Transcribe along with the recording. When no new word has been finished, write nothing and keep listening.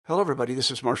Hello, everybody. This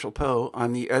is Marshall Poe.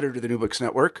 I'm the editor of the New Books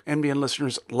Network. NBN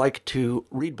listeners like to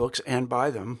read books and buy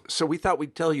them. So we thought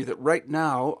we'd tell you that right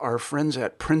now, our friends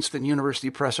at Princeton University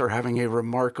Press are having a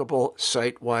remarkable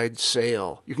site-wide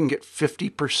sale. You can get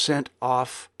 50%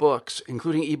 off books,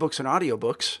 including ebooks and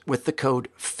audiobooks, with the code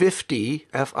 50,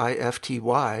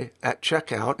 F-I-F-T-Y, at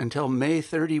checkout until May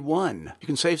 31. You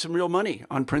can save some real money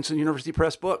on Princeton University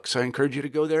Press books. I encourage you to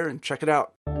go there and check it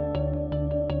out.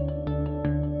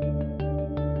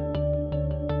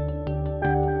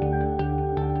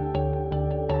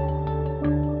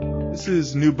 This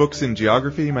is New Books in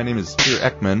Geography. My name is Peter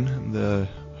Ekman. I'm the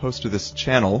host of this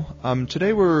channel.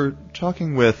 Today we're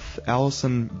talking with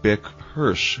Allison Bick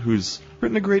Hirsch, who's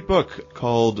written a great book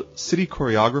called City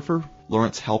Choreographer,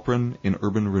 Lawrence Halprin in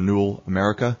Urban Renewal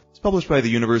America. It's published by the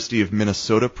University of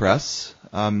Minnesota Press.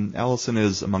 Allison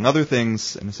is, among other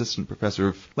things, an assistant professor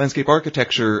of landscape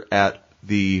architecture at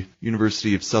the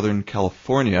University of Southern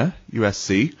California,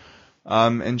 USC,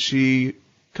 and she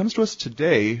comes to us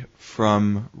today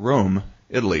from Rome,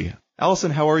 Italy.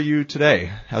 Allison, how are you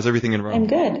today? How's everything in Rome? I'm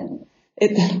good.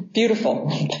 It's beautiful.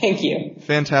 Thank you.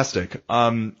 Fantastic.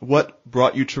 What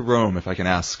brought you to Rome, if I can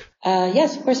ask?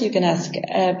 Yes, of course you can ask.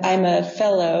 I'm a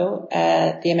fellow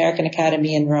at the American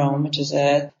Academy in Rome, which is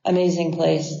an amazing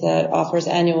place that offers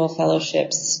annual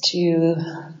fellowships to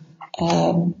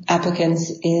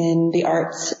applicants in the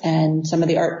arts and some of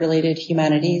the art-related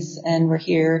humanities. And we're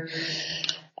here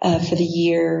for the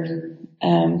year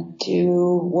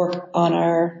to work on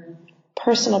our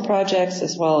personal projects,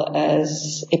 as well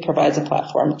as it provides a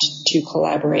platform to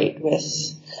collaborate with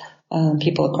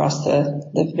people across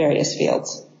the various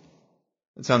fields.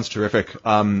 That sounds terrific.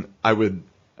 I would,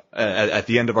 at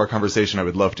the end of our conversation, I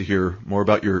would love to hear more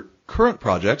about your current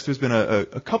projects. There's been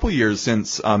a couple years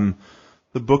since the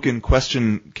book in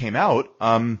question came out,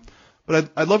 but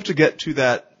I'd love to get to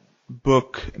that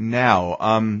book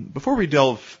now. Before we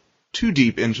delve too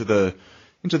deep into the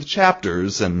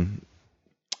chapters and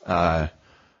the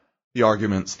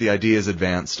arguments, the ideas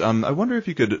advanced, I wonder if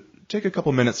you could take a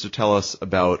couple minutes to tell us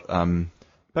about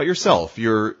yourself,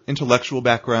 your intellectual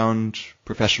background,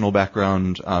 professional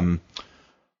background,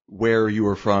 where you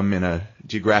were from in a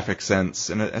geographic sense,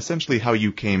 and essentially how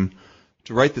you came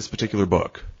to write this particular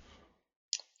book.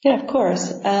 Yeah, of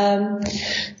course.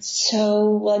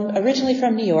 So I'm originally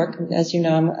from New York. As you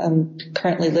know, I'm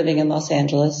currently living in Los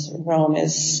Angeles. Rome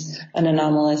is an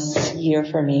anomalous year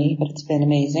for me, but it's been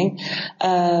amazing.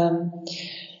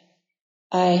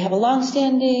 I have a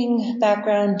long-standing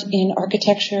background in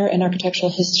architecture and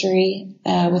architectural history,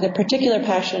 with a particular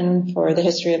passion for the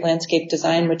history of landscape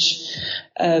design, which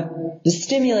was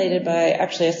stimulated by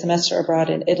actually a semester abroad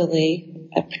in Italy,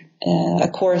 a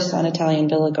course on Italian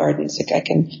villa gardens that I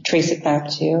can trace it back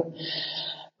to,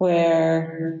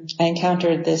 where I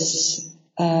encountered this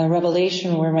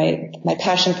revelation where my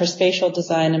passion for spatial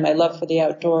design and my love for the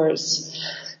outdoors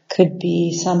could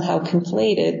be somehow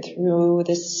conflated through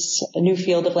this new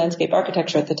field of landscape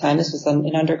architecture at the time. This was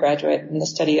an undergraduate in the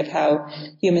study of how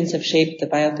humans have shaped the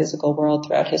biophysical world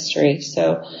throughout history.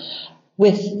 So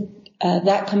with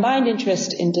that combined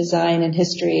interest in design and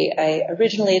history, I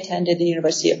originally attended the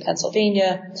University of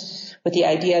Pennsylvania with the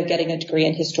idea of getting a degree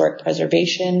in historic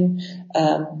preservation,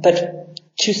 but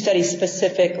to study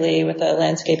specifically with a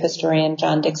landscape historian,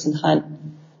 John Dixon Hunt.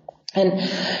 And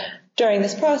during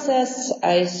this process,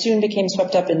 I soon became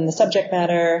swept up in the subject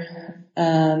matter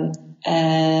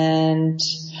and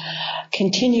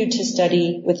continued to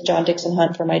study with John Dixon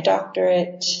Hunt for my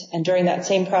doctorate. And during that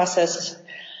same process,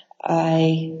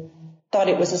 I thought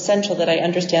it was essential that I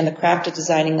understand the craft of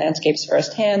designing landscapes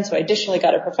firsthand. So I additionally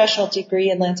got a professional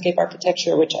degree in landscape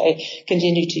architecture, which I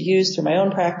continue to use through my own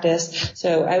practice.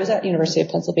 So I was at the University of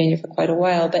Pennsylvania for quite a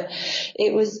while, but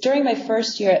it was during my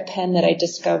first year at Penn that I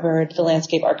discovered the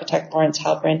landscape architect Lawrence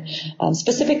Halprin,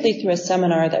 specifically through a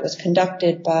seminar that was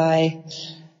conducted by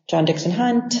John Dixon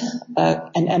Hunt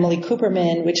and Emily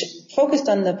Cooperman, which focused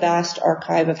on the vast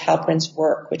archive of Halprin's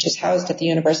work, which is housed at the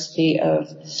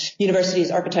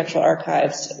university's architectural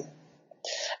archives.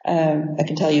 I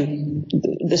can tell you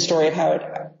the story of how it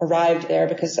arrived there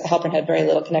because Halprin had very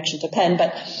little connection to Penn,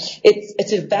 but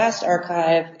it's a vast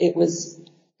archive. It was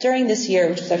during this year,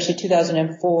 which was actually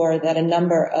 2004, that a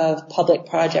number of public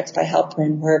projects by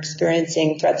Halprin were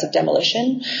experiencing threats of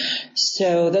demolition.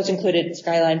 So those included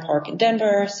Skyline Park in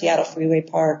Denver, Seattle Freeway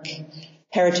Park,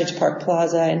 Heritage Park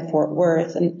Plaza in Fort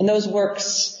Worth. And those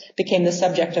works became the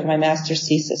subject of my master's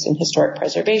thesis in historic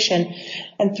preservation.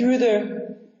 And through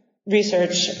the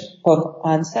research, both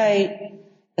on site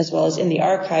as well as in the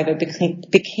archive,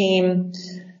 it became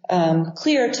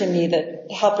clear to me that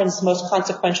Halpern's most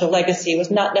consequential legacy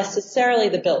was not necessarily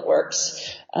the built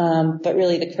works, but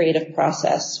really the creative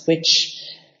process, which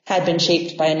had been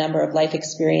shaped by a number of life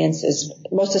experiences,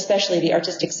 most especially the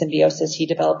artistic symbiosis he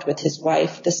developed with his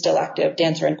wife, the still active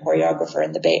dancer and choreographer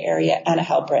in the Bay Area, Anna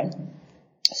Halpern.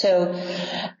 So,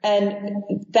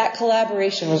 and that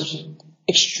collaboration was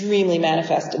extremely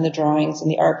manifest in the drawings and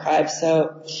the archives.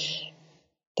 So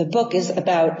the book is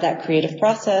about that creative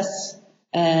process,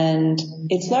 and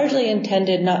it's largely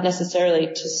intended not necessarily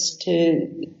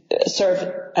to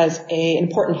serve as an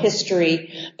important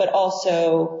history, but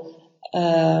also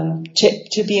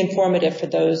to be informative for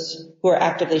those who are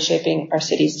actively shaping our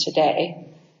cities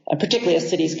today, particularly as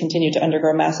cities continue to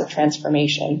undergo massive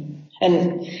transformation.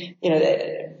 And,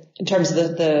 in terms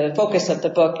of the focus of the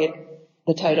book,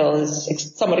 the title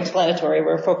is somewhat explanatory.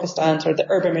 We're focused on sort of the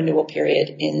urban renewal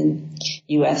period in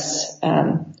U.S.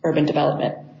 Urban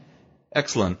development.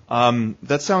 Excellent.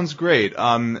 That sounds great.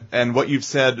 And what you've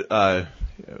said,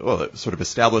 it sort of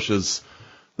establishes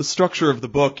the structure of the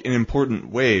book in important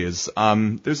ways.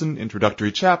 There's an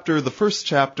introductory chapter. The first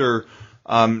chapter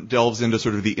delves into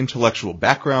sort of the intellectual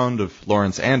background of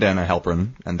Lawrence and Anna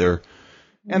Halpern and their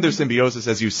symbiosis,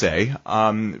 as you say.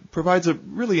 Provides a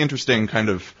really interesting kind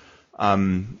of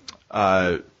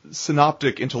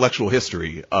synoptic intellectual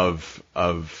history of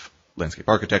landscape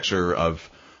architecture, of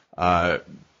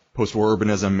post-war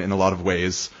urbanism in a lot of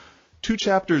ways. 2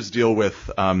 chapters deal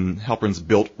with Halpern's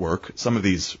built work, some of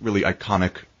these really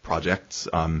iconic projects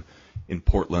in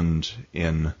Portland,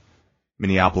 in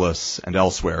Minneapolis, and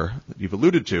elsewhere that you've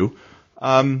alluded to.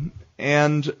 And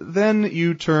then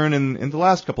you turn in the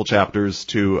last couple chapters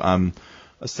to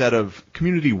a set of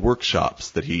community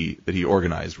workshops that he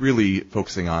organized, really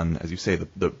focusing on, as you say,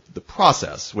 the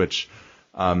process, which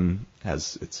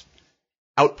has its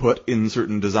output in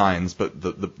certain designs, but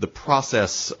the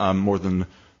process more than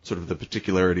sort of the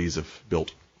particularities of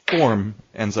built form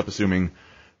ends up assuming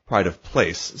pride of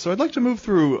place. So I'd like to move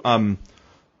through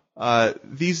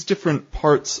these different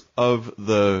parts of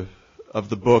the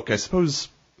book, I suppose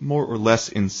more or less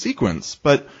in sequence,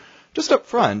 but just up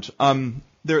front,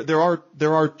 there are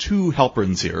 2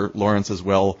 Halperns here, Lawrence as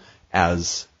well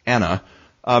as Anna.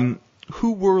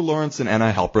 Who were Lawrence and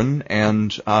Anna Halpern,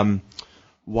 and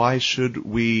why should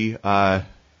we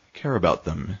care about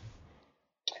them?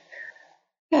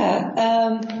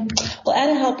 Yeah. Well,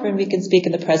 Anna Halpern, we can speak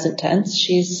in the present tense.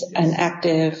 She's an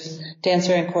active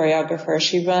dancer and choreographer.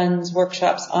 She runs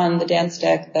workshops on the dance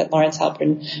deck that Lawrence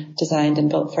Halpern designed and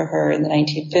built for her in the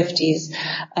 1950s.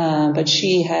 But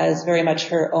she has very much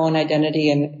her own identity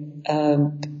and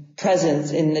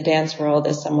presence in the dance world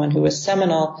as someone who was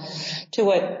seminal to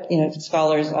what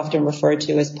scholars often refer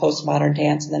to as postmodern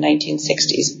dance in the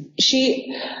 1960s.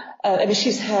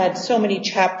 She's had so many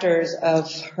chapters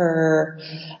of her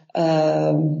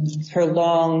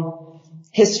long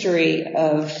history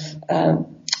of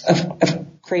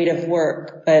creative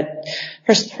work, but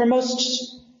her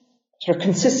most sort of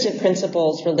consistent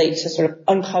principles relate to sort of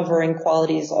uncovering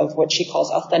qualities of what she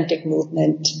calls authentic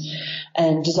movement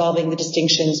and dissolving the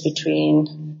distinctions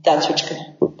between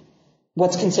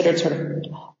what's considered sort of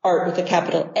art with a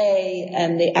capital A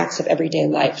and the acts of everyday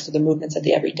life, so the movements of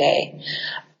the everyday.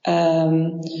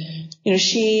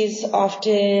 She's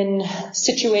often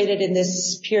situated in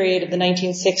this period of the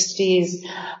 1960s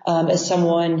as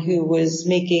someone who was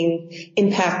making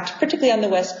impact, particularly on the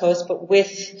West Coast, but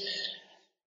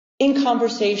in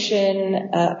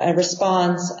conversation, a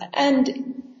response,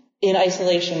 and in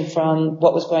isolation from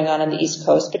what was going on the East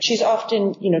Coast. But she's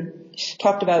often,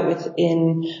 talked about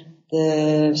within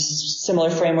the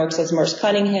similar frameworks as Merce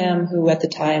Cunningham, who at the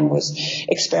time was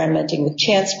experimenting with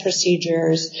chance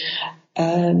procedures.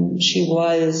 She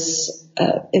was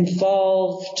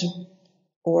involved,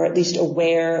 or at least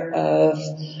aware of,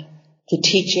 the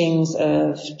teachings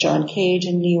of John Cage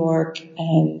in New York,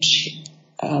 and she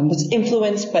was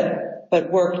influenced,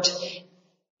 but worked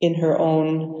in her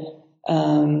own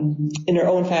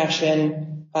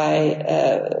fashion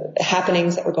by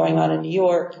happenings that were going on in New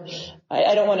York.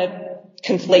 I don't want to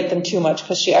conflate them too much,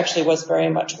 because she actually was very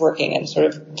much working in sort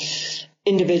of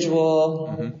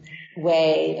individual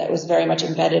way that was very much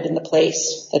embedded in the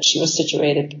place that she was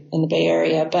situated in the Bay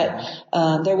Area.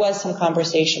 But there was some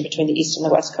conversation between the East and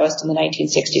the West Coast in the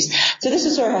 1960s. So this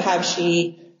is sort of how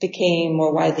she became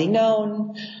more widely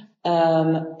known,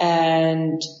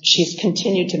 and she's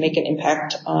continued to make an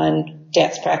impact on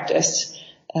dance practice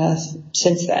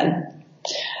since then.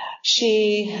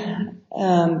 She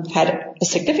had a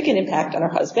significant impact on her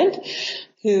husband,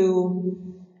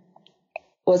 who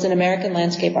was an American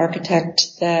landscape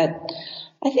architect that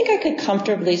I think I could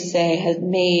comfortably say has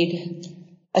made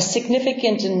a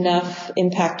significant enough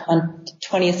impact on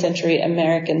 20th century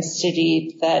American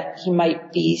city that he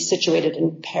might be situated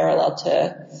in parallel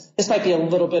to, this might be a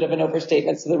little bit of an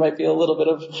overstatement, so there might be a little bit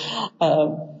of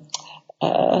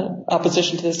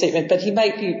opposition to the statement, but he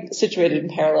might be situated in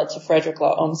parallel to Frederick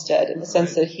Law Olmsted in the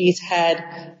sense that he's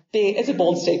had big, it's a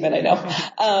bold statement, I know.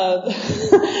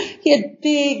 He had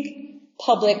big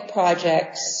public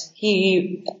projects.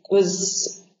 He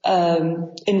was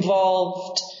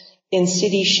involved in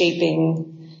city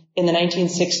shaping in the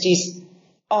 1960s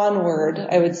onward,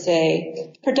 I would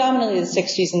say, predominantly the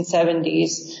 60s and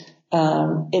 70s,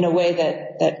 in a way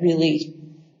that really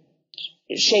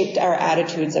shaped our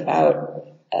attitudes about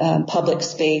public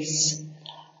space,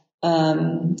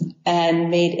 and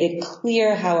made it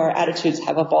clear how our attitudes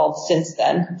have evolved since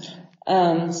then.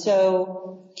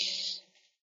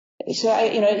 It's, a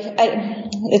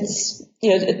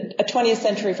 20th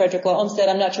century Frederick Law Olmsted.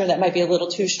 I'm not sure that might be a little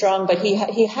too strong, but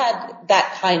he had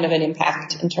that kind of an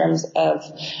impact in terms of,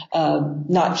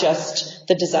 not just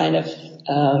the design of,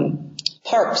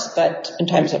 parks, but in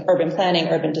terms of urban planning,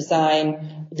 urban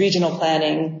design, regional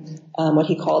planning, what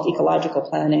he called ecological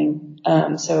planning.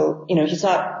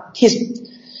 He's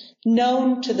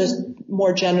known to the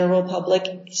more general public.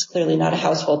 He's clearly not a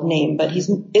household name, but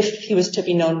if he was to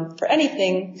be known for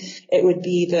anything, it would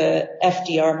be the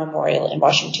FDR Memorial in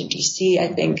Washington, D.C., I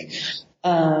think.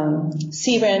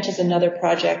 Sea Ranch is another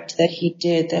project that he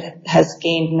did that has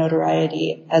gained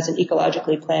notoriety as an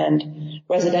ecologically planned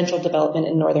residential development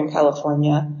in Northern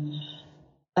California.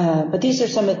 But these are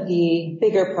some of the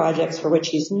bigger projects for which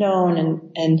he's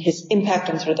known, and his impact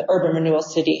on sort of the urban renewal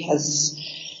city is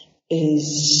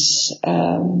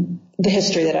the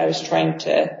history that I was trying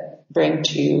to bring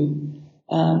to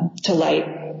light.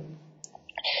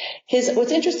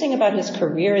 What's interesting about his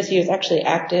career is he was actually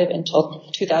active until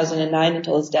 2009,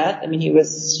 until his death. I mean, he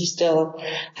still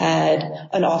had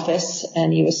an office,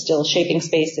 and he was still shaping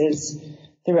spaces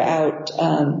throughout,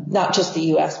 not just the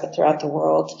U.S., but throughout the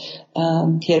world.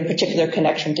 He had a particular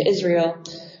connection to Israel,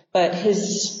 but I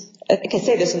can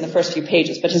say this in the first few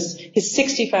pages, but his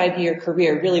 65-year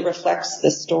career really reflects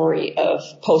the story of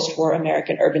post-war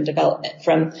American urban development,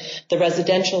 from the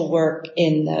residential work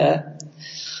in the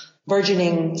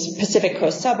burgeoning Pacific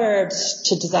Coast suburbs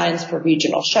to designs for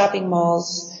regional shopping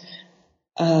malls,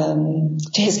 to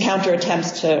his counter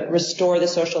attempts to restore the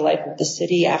social life of the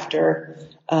city after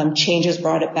changes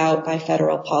brought about by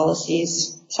federal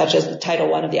policies, such as the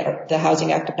Title I of the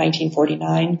Housing Act of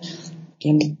 1949,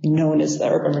 known as the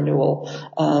Urban Renewal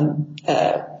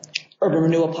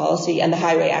Policy, and the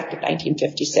Highway Act of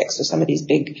 1956. So some of these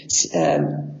big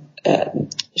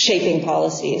shaping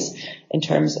policies in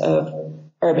terms of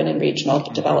urban and regional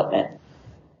development.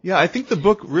 Yeah, I think the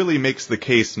book really makes the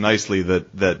case nicely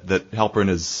that Halperin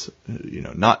is,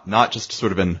 not just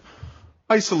sort of an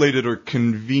isolated or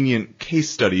convenient case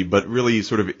study, but really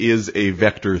sort of is a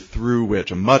vector through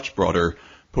which a much broader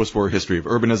post-war history of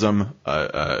urbanism,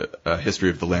 a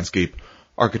history of the landscape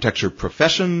architecture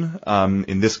profession,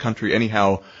 in this country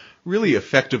anyhow, really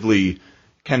effectively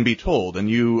can be told. And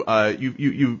you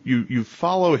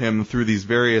follow him through these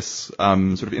various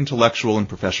sort of intellectual and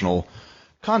professional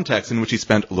contexts in which he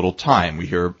spent a little time. We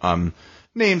hear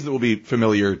names that will be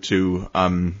familiar to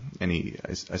any,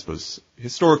 I suppose,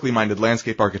 historically minded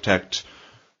landscape architect,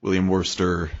 William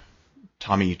Worcester,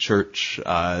 Tommy Church,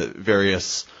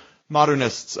 various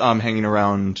modernists hanging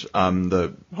around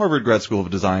the Harvard Grad School of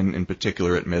Design in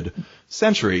particular at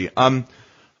mid-century. I'd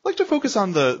like to focus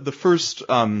on the first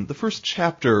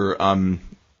chapter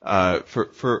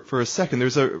for a second.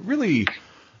 There's a really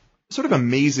sort of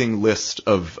amazing list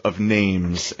of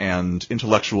names and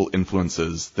intellectual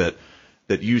influences that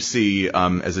you see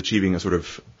as achieving a sort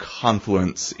of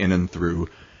confluence in and through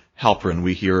Halperin.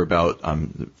 We hear about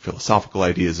philosophical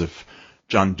ideas of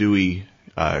John Dewey,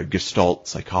 Gestalt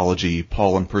psychology,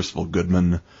 Paul and Percival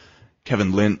Goodman,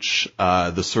 Kevin Lynch,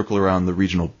 the Circle Around the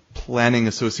Regional Planning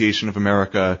Association of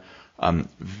America,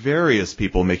 various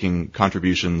people making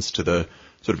contributions to the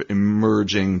sort of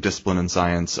emerging discipline and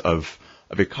science of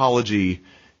ecology,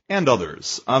 and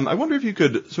others. I wonder if you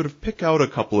could sort of pick out a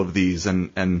couple of these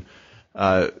and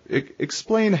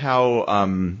explain how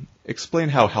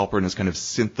Halperin is kind of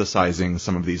synthesizing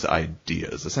some of these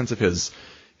ideas, a sense of his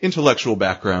intellectual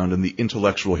background and the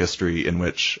intellectual history in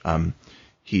which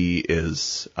he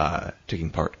is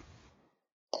taking part.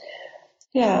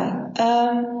 Yeah.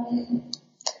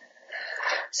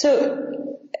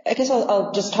 So I guess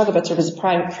I'll just talk about sort of his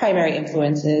primary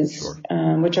influences, Sure.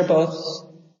 Which are both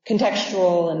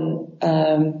contextual and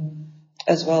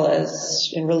as well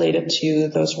as related to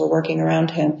those who were working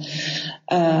around him.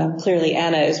 Clearly,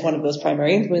 Anna is one of those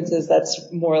primary influences.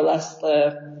 That's more or less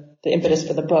the impetus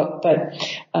for the book. But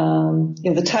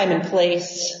the time and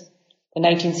place, the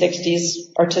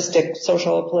 1960s, artistic,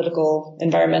 social, political,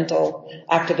 environmental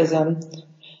activism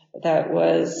that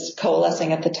was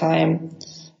coalescing at the time,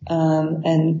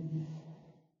 and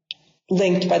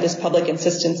linked by this public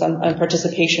insistence on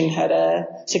participation, had a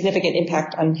significant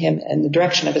impact on him and the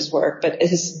direction of his work. But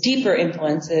his deeper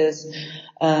influences,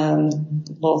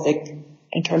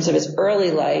 in terms of his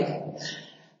early life,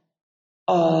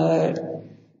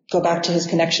 go back to his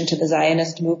connection to the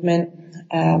Zionist movement,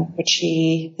 which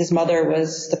his mother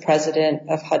was the president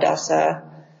of Hadassah.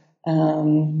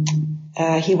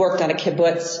 He worked on a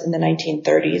kibbutz in the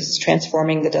 1930s,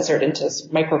 transforming the desert into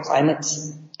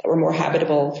microclimates that were more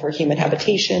habitable for human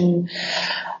habitation.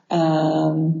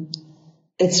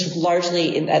 It's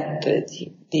largely in that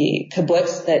the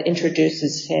kibbutz that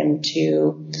introduces him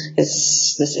to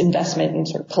this investment in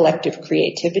sort of collective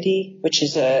creativity, which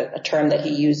is a term that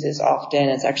he uses often.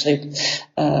 It's actually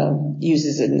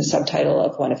uses in the subtitle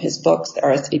of one of his books, The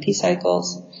RSVP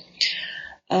Cycles.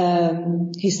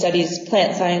 He studies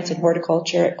plant science and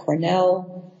horticulture at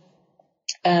Cornell.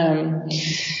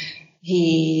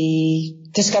 He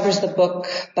discovers the book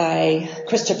by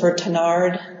Christopher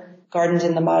Tennard, Gardens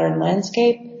in the Modern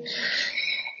Landscape,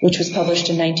 which was published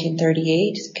in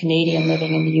 1938. He's a Canadian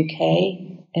living in the UK,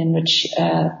 in which,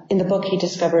 in the book, he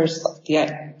discovers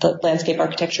the landscape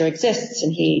architecture exists,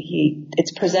 and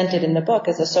it's presented in the book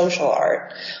as a social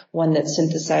art, one that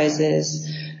synthesizes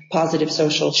positive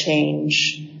social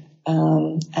change,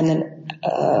 and the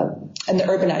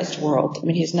urbanized world. I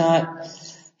mean,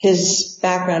 his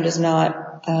background is not,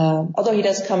 although he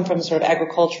does come from a sort of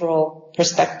agricultural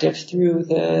perspective through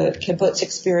the kibbutz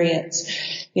experience,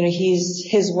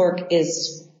 his work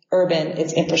is urban,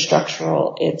 it's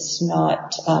infrastructural, it's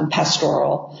not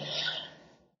pastoral.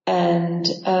 And,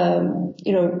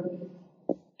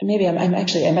 maybe I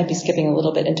might be skipping a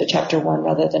little bit into chapter 1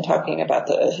 rather than talking about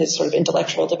his sort of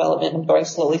intellectual development. I'm going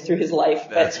slowly through his life.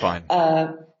 That's fine.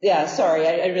 Sorry,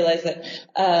 I realize that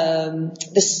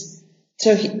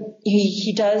So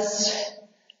he does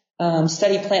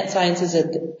study plant sciences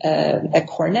at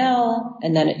Cornell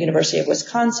and then at University of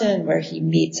Wisconsin, where he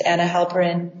meets Anna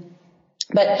Halperin.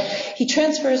 But he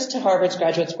transfers to Harvard's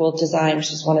Graduate School of Design,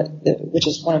 which is one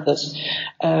of those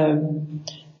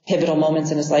pivotal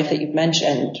moments in his life that you've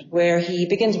mentioned, where he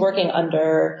begins working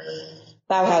under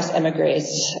Bauhaus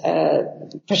emigres,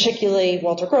 particularly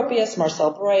Walter Gropius,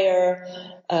 Marcel Breuer.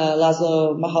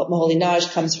 Laszlo Moholy-Nagy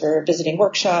comes for visiting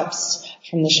workshops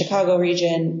from the Chicago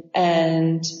region,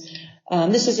 and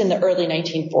this is in the early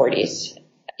 1940s.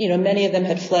 Many of them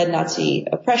had fled Nazi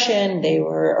oppression. They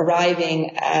were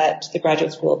arriving at the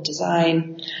Graduate School of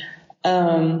Design,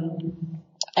 and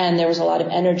there was a lot of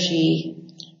energy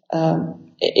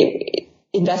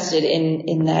invested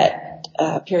in that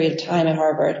period of time at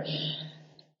Harvard.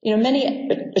 Many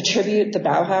attribute the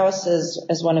Bauhaus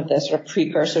as one of the sort of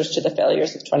precursors to the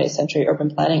failures of 20th century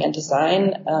urban planning and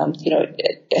design.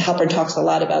 Halperin talks a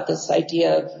lot about this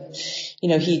idea of,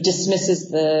 he dismisses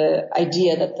the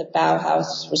idea that the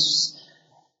Bauhaus was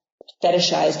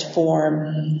fetishized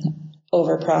form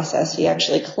over process. He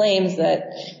actually claims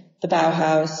that the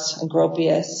Bauhaus and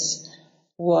Gropius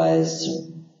was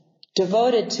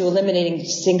devoted to eliminating the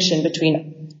distinction between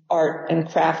art and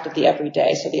craft of the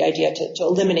everyday. So the idea to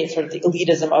eliminate sort of the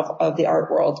elitism of the art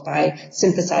world by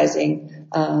synthesizing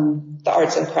the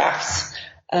arts and crafts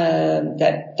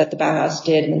that the Bauhaus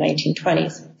did in the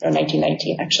 1920s, or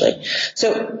 1919 actually.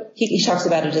 So he talks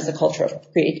about it as a culture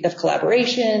of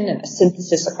collaboration and a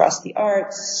synthesis across the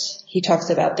arts. He talks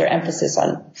about their emphasis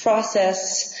on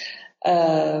process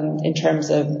in terms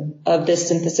of this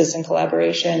synthesis and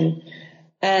collaboration.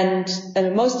 And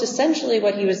most essentially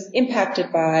what he was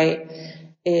impacted by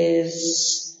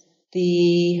is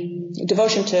the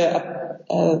devotion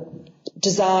to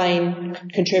design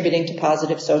contributing to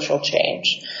positive social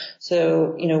change.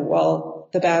 So, while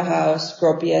the Bauhaus,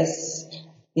 Gropius,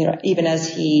 even as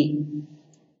he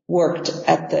worked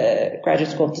at the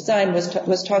Graduate School of Design,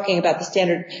 was talking about the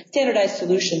standardized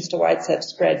solutions to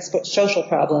widespread social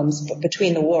problems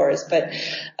between the wars. But,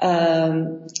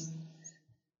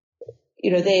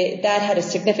 that had a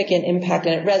significant impact,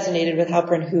 and it resonated with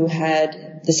Halperin, who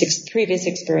had this previous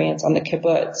experience on the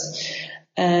kibbutz.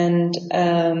 And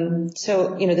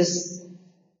so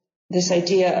this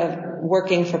idea of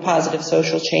working for positive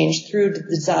social change through the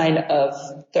design of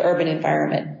the urban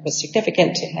environment was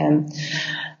significant to him.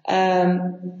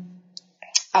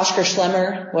 Oskar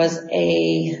Schlemmer was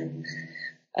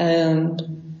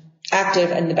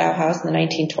active in the Bauhaus in the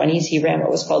 1920s. He ran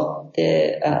what was called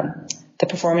the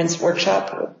performance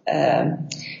workshop,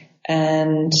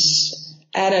 and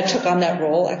Anna took on that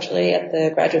role actually at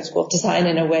the Graduate School of Design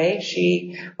in a way.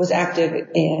 She was active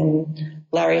in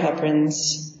Larry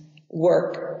Halprin's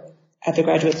work at the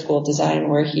Graduate School of Design,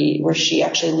 where she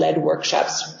actually led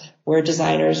workshops where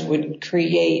designers would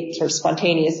create sort of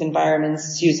spontaneous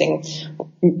environments using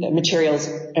materials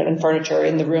and furniture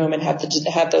in the room, and have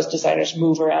those designers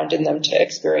move around in them to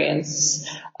experience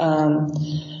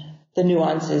the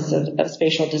nuances of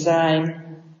spatial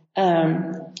design.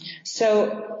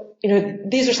 So,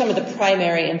 these are some of the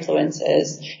primary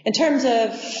influences. In terms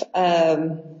of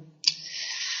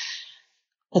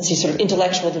sort of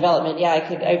intellectual development. Yeah,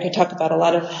 I could talk about a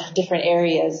lot of different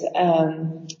areas.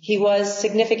 He was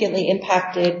significantly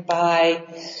impacted by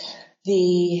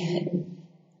the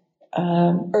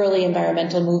early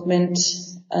environmental movement,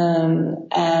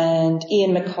 and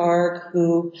Ian McHarg,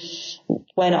 who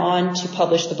went on to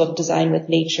publish the book Design with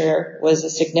Nature, was a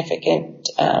significant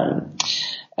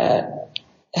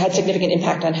had significant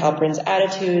impact on Halprin's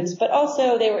attitudes, but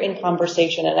also they were in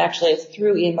conversation, and actually it's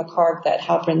through Ian McHarg that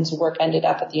Halprin's work ended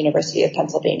up at the University of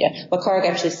Pennsylvania. McHarg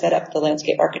actually set up the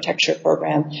landscape architecture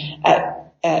program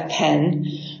at Penn,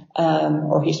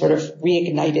 or he sort of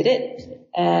reignited it,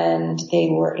 and they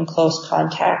were in close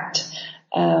contact.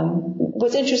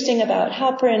 What's interesting about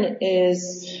Halprin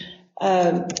is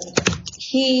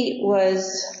he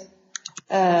was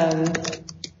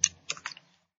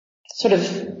sort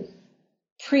of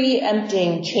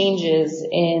preempting changes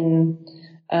in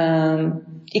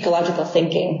ecological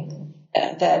thinking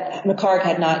that McHarg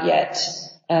had not yet,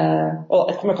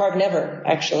 McHarg never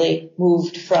actually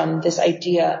moved from this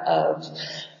idea of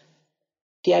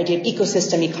the idea of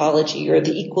ecosystem ecology, or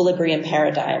the equilibrium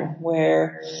paradigm,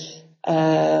 where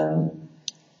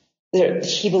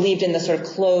he believed in the sort of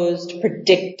closed,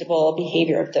 predictable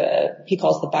behavior of he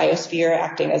calls the biosphere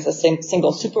acting as a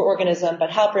single superorganism. But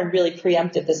Halprin really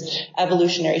preempted this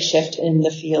evolutionary shift in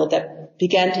the field that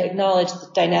began to acknowledge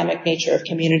the dynamic nature of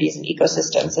communities and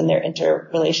ecosystems and their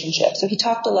interrelationship. So he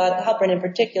talked a lot, Halprin in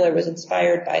particular was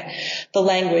inspired by the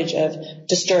language of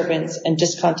disturbance and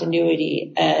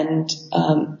discontinuity and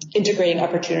integrating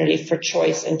opportunity for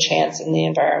choice and chance in the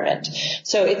environment.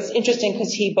 So it's interesting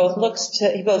because he both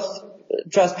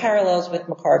draws parallels with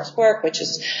McHarg's work, which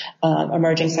is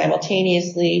emerging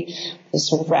simultaneously, this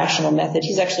sort of rational method.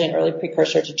 He's actually an early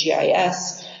precursor to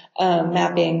GIS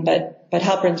mapping, but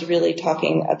Halprin's really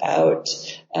talking about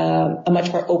a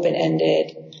much more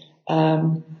open-ended,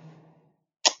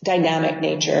 dynamic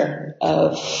nature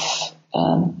of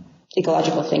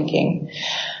ecological thinking.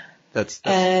 That's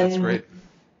great.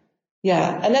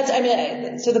 Yeah,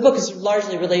 and so the book is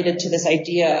largely related to this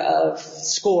idea of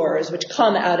scores, which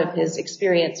come out of his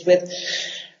experience with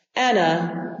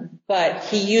Anna, but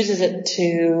he uses it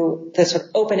to the sort of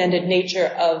open-ended nature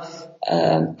of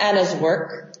Anna's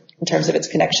work in terms of its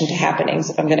connection to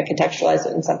happenings, if I'm going to contextualize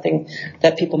it in something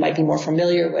that people might be more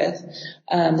familiar with.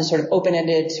 The sort of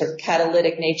open-ended, sort of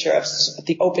catalytic nature of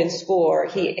the open score,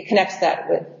 he connects that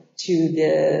to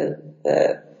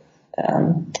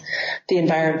the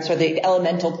environments or the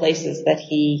elemental places that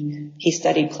he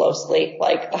studied closely,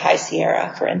 like the High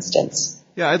Sierra, for instance.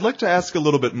 Yeah, I'd like to ask a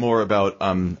little bit more about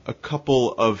a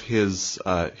couple of his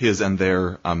and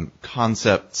their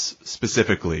concepts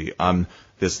specifically.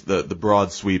 The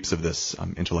broad sweeps of this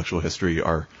intellectual history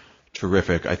are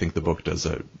terrific. I think the book does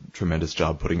a tremendous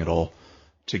job putting it all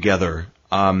together.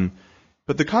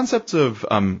 But the concepts of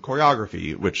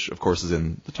choreography, which of course is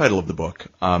in the title of the book,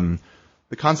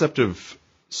 the concept of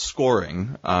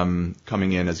scoring,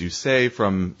 coming in, as you say,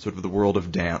 from sort of the world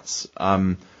of dance,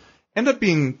 end up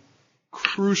being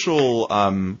crucial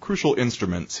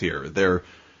instruments here. They're,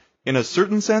 in a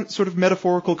certain sense, sort of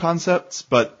metaphorical concepts,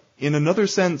 but in another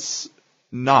sense,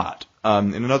 not.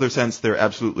 In another sense, they're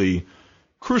absolutely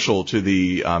crucial to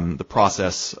the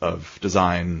process of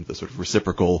design, the sort of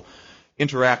reciprocal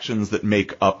interactions that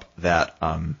make up that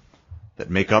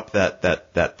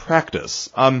practice.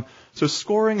 So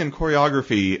scoring and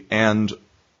choreography, and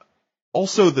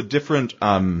also the different,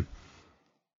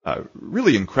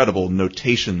 really incredible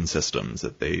notation systems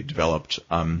that they developed,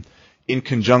 in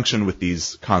conjunction with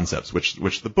these concepts,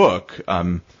 which the book,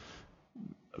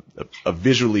 a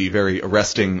visually very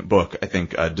arresting book, I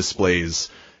think, displays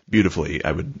beautifully.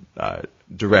 I would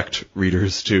direct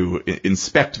readers to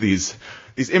inspect these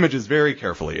images very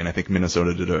carefully, and I think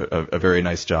Minnesota did a very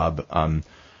nice job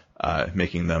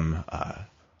making them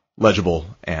legible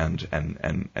and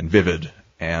vivid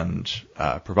and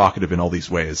provocative in all these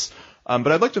ways.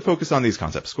 But I'd like to focus on these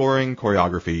concepts: scoring,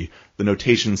 choreography, the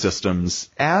notation systems,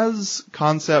 as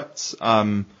concepts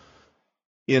in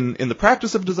the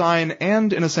practice of design,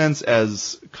 and in a sense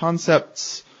as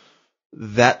concepts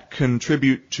that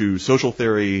contribute to social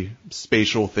theory,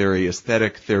 spatial theory,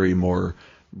 aesthetic theory more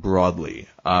broadly.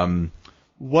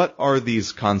 What are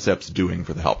these concepts doing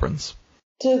for the Halperins?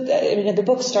 So, the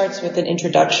book starts with an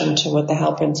introduction to what the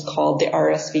Halperins called the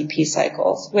RSVP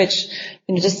cycles, which,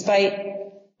 despite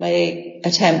my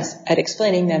attempts at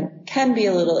explaining them, can be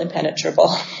a little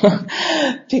impenetrable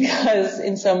because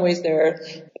in some ways they're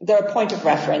a point of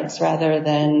reference rather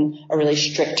than a really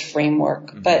strict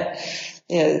framework. Mm-hmm. But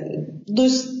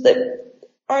the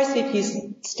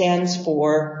RSVP stands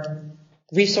for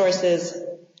resources,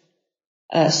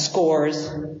 scores,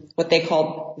 what they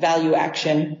call value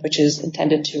action, which is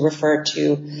intended to refer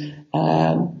to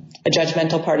a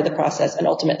judgmental part of the process, and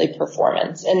ultimately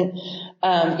performance. And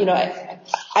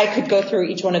I could go through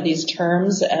each one of these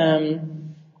terms.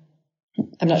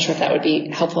 I'm not sure if that would be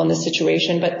helpful in this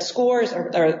situation, but scores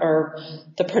are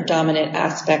the predominant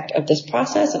aspect of this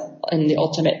process and the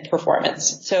ultimate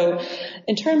performance. So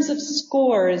in terms of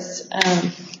scores,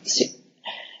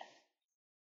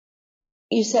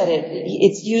 you said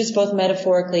it's used both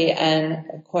metaphorically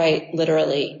and quite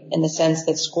literally, in the sense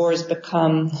that scores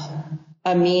become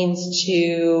a means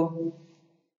to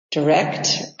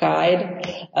direct,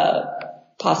 guide,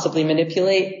 possibly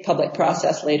manipulate public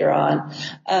process later on.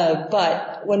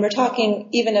 But when we're talking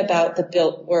even about the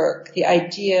built work, the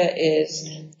idea is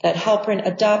that Halperin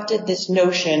adopted this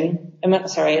notion.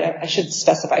 I should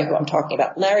specify who I'm talking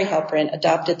about. Larry Halperin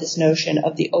adopted this notion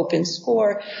of the open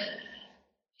score.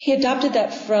 He adopted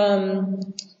that from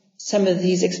some of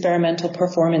these experimental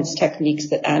performance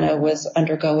techniques that Anna was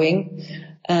undergoing,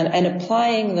 and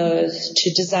applying those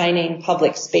to designing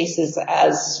public spaces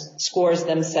as scores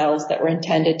themselves that were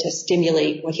intended to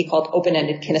stimulate what he called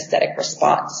open-ended kinesthetic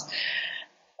response.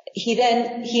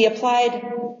 He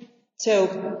applied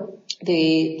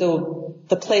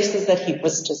the places that he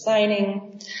was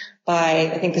designing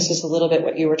by, I think this is a little bit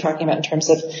what you were talking about in terms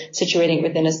of situating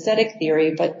within aesthetic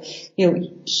theory, but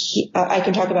I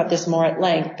can talk about this more at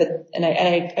length, but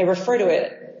I refer to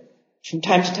it from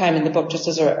time to time in the book just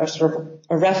as a sort of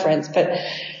a reference, but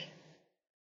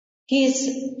he's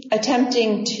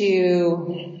attempting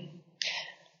to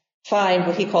find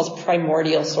what he calls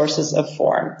primordial sources of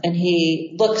form, and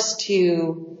he looks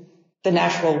to the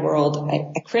natural world.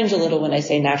 I cringe a little when I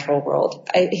say natural world.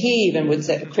 He even would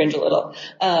say cringe a little,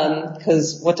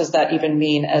 because what does that even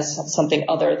mean as something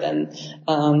other than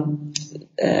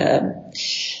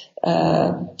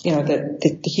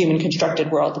the human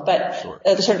constructed world, but sure.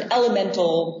 The sort of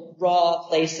elemental raw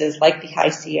places like the High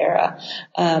Sierra.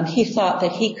 He thought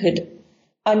that he could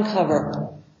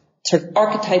uncover sort of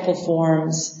archetypal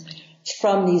forms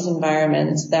from these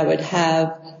environments that would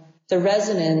have the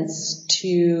resonance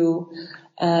to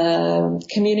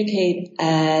communicate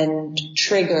and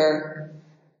trigger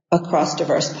across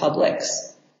diverse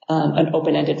publics an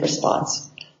open-ended response.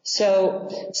 So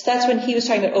that's when he was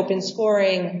talking about open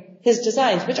scoring. His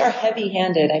designs, which are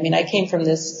heavy-handed. I mean, I came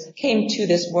to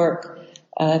this work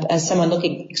as someone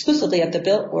looking exclusively at the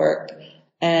built work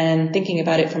and thinking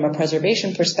about it from a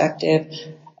preservation perspective,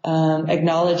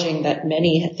 acknowledging that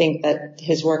many think that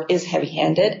his work is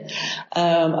heavy-handed,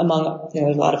 among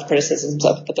a lot of criticisms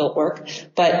of the built work.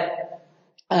 But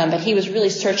he was really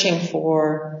searching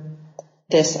for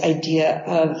this idea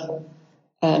of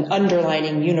an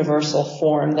underlining universal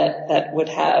form that would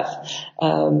have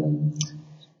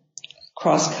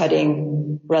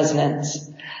cross-cutting resonance.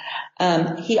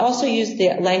 He also used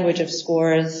the language of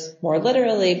scores more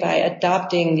literally by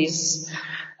adopting these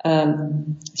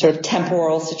sort of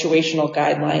temporal situational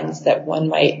guidelines that one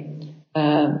might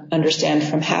understand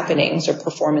from happenings or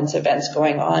performance events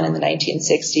going on in the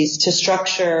 1960s to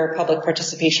structure public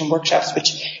participation workshops, which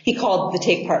he called the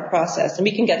take-part process. And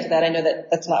we can get to that. I know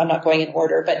that I'm not going in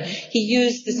order, but he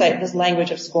used this language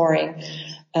of scoring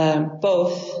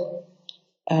both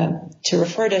to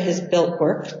refer to his built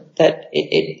work, that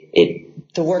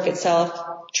the work itself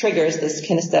triggers this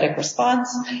kinesthetic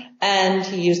response, and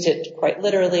he used it quite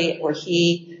literally, where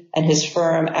he and his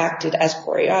firm acted as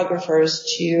choreographers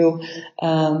to,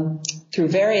 through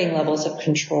varying levels of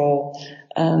control,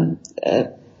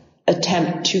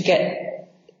 attempt to get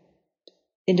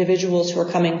individuals who are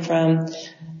coming from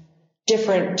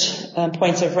different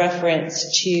points of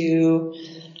reference to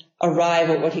arrive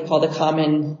at what he called a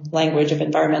common language of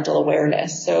environmental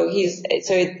awareness. So he's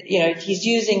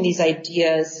using these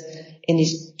ideas in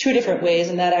these two different ways,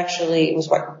 and that actually was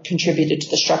what contributed to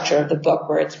the structure of the book,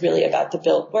 where it's really about the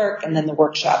built work and then the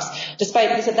workshops.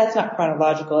 Despite he said that's not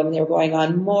chronological. I mean, they were going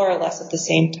on more or less at the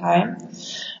same time.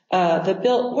 The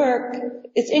built work,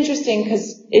 it's interesting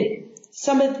because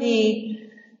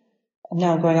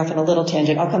now I'm going off on a little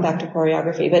tangent. I'll come back to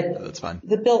choreography, but that's fine.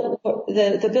 The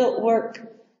built work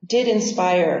did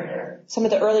inspire, some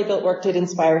of the early built work did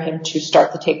inspire him to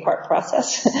start the take part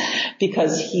process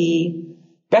because he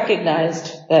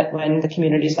recognized that when the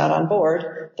community is not on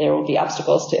board, there will be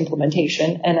obstacles to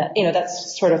implementation. And,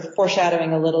 that's sort of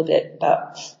foreshadowing a little bit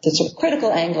about the sort of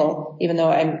critical angle, even though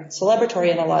I'm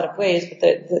celebratory in a lot of ways,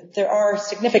 but there are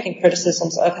significant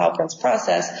criticisms of Halpern's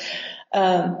process.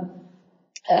 The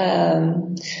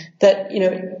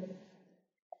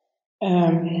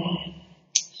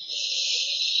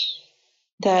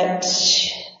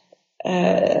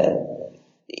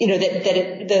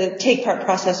take part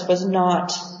process was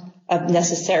not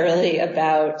necessarily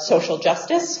about social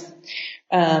justice,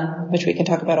 which we can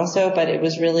talk about also, but it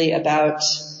was really about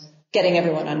getting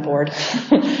everyone on board,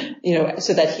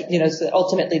 so that so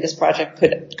ultimately this project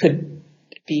could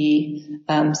be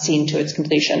seen to its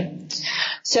completion.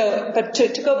 So, but to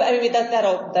go back, I mean,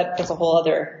 that's a whole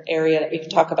other area that we can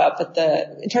talk about. But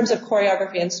in terms of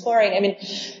choreography and scoring, I mean,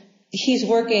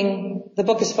 the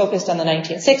book is focused on the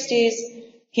 1960s.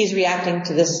 He's reacting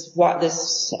to this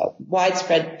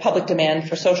widespread public demand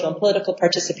for social and political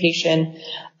participation.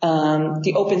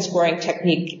 The open scoring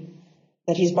technique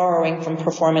that he's borrowing from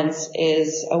performance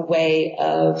is a way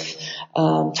of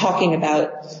talking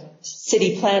about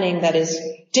city planning that is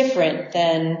different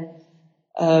than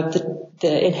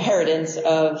the inheritance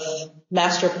of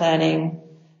master planning.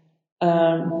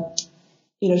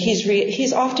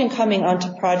 He's often coming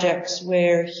onto projects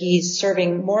where he's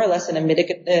serving more or less in a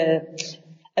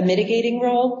mitigating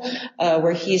role,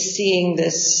 where he's seeing the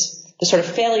sort of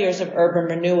failures of urban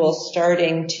renewal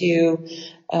starting to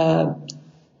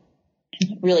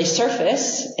really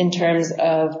surface in terms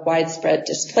of widespread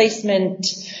displacement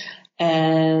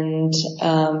and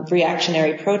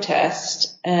reactionary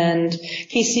protest. And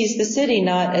he sees the city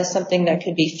not as something that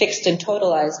could be fixed and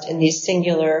totalized in these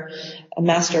singular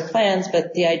master plans,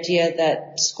 but the idea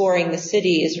that scoring the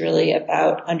city is really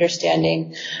about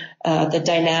understanding the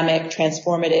dynamic,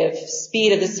 transformative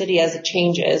speed of the city as it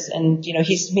changes. And,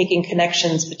 he's making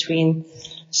connections between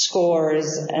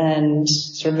scores and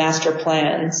sort of master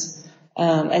plans.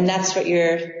 And that's what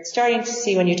you're starting to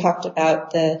see when you talked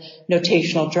about the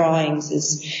notational drawings.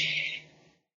 Is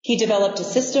he developed a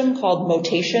system called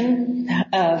Motation,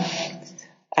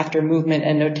 after movement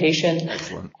and notation.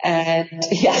 Excellent. And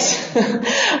yes,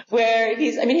 where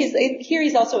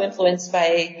he's also influenced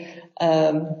by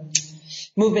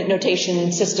movement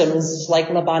notation systems like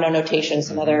Labano notations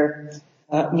and other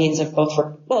means of both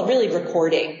really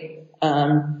recording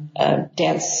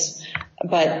dance.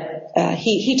 But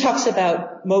he talks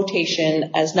about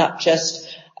motation as not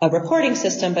just a recording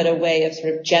system, but a way of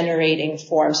sort of generating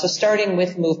form. So starting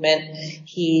with movement,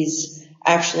 he's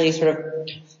actually sort of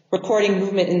recording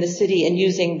movement in the city and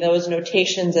using those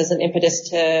notations as an impetus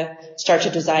to start to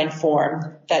design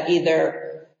form that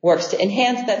either works to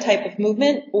enhance that type of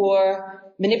movement or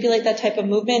manipulate that type of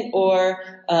movement or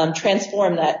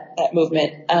transform that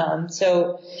movement.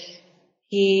 So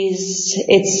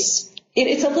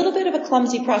it's a little bit of a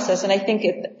clumsy process, and I think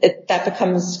that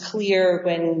becomes clear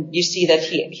when you see that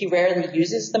he rarely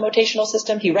uses the motational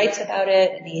system. He writes about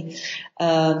it, and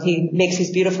he makes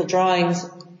these beautiful drawings,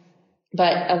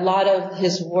 but a lot of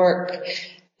his work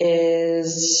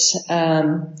is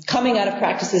coming out of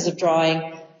practices of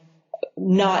drawing,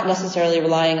 not necessarily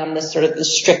relying on this sort of the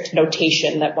strict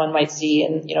notation that one might see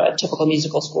in a typical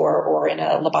musical score or in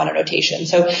a Labano notation.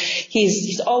 So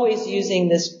he's always using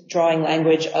this drawing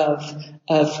language of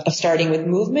starting with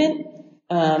movement.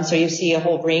 So you see a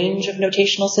whole range of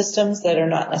notational systems that are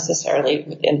not necessarily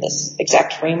within this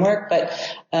exact framework, but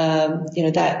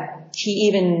that he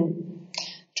even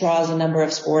draws a number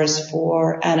of scores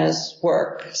for Anna's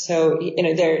work. So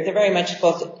they're very much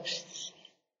both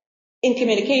in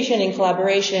communication, in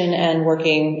collaboration, and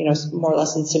working, more or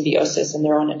less in symbiosis in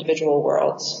their own individual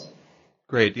worlds.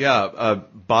 Great, yeah.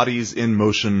 Bodies in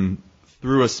motion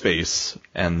through a space,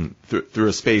 and through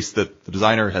a space that the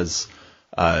designer has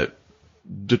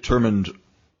determined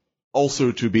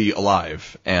also to be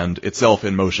alive and itself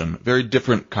in motion. Very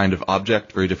different kind of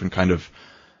object, very different kind of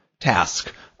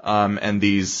task. And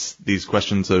these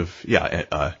questions of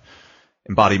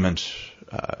embodiment,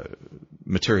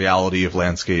 materiality of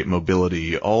landscape,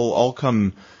 mobility, all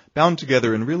come bound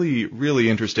together in really, really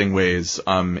interesting ways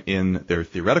in their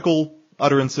theoretical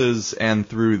utterances and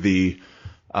through the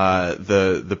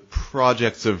the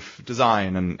projects of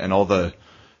design and all the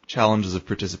challenges of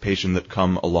participation that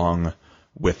come along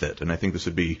with it. And I think this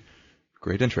would be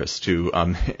great interest to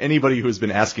anybody who has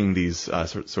been asking these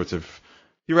sorts of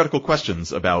theoretical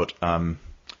questions about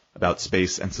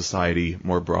space and society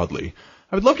more broadly.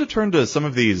 I would love to turn to some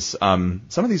of these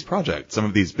projects, some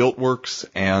of these built works,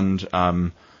 and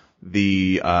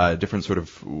the different sort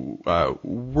of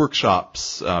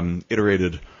workshops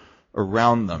iterated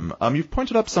around them. You've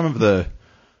pointed up some of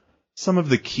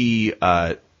the key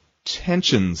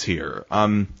tensions here.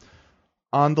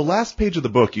 On the last page of the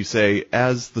book, you say,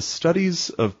 as the studies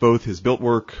of both his built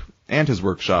work and his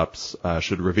workshops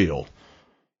should reveal,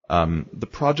 the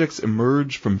projects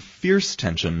emerge from fierce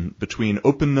tension between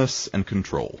openness and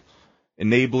control,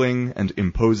 enabling and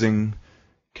imposing,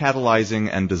 catalyzing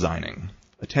and designing,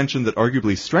 a tension that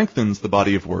arguably strengthens the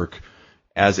body of work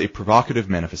as a provocative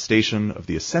manifestation of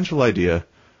the essential idea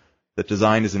that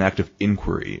design is an act of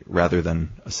inquiry rather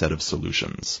than a set of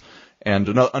solutions. And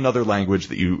another language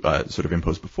that you sort of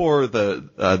imposed before,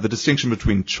 the distinction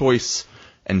between choice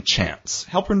and chance.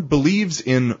 Halperin believes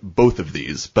in both of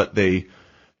these, but they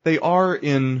are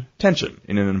in tension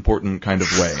in an important kind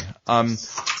of way.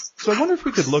 So I wonder if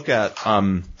we could look at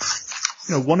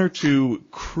one or two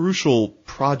crucial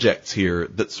projects here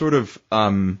that sort of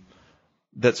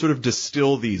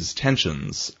distill these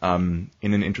tensions in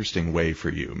an interesting way for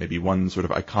you. Maybe one sort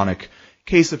of iconic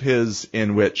case of his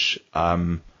in which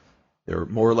they're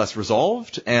more or less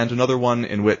resolved, and another one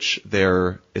in which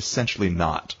they're essentially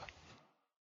not.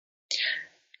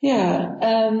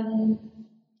 Yeah.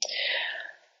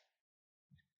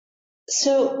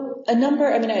 So I've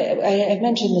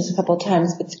mentioned this a couple of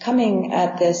times, but coming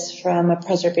at this from a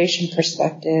preservation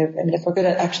perspective, if we're going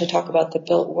to actually talk about the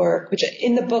built work, which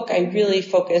in the book I really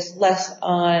focus less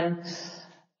on,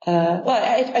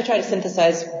 I try to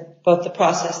synthesize both the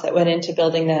process that went into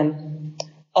building them,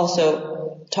 also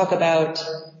talk about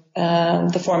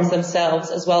the forms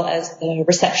themselves as well as the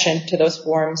reception to those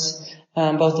forms,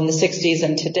 both in the 60s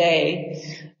and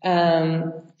today.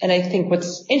 And I think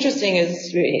what's interesting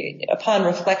is, upon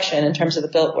reflection in terms of the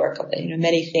built work,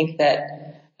 many think that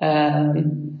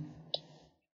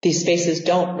these spaces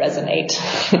don't resonate.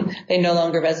 They no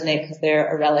longer resonate because they're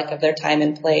a relic of their time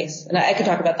and place. And I could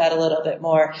talk about that a little bit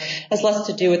more. It has less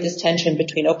to do with this tension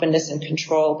between openness and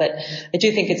control, but I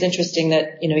do think it's interesting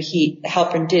that,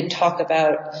 Halperin did talk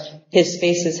about his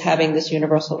spaces having this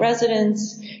universal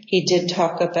resonance. He did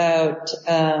talk about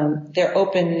their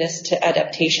openness to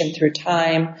adaptation through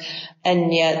time,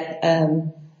 and yet,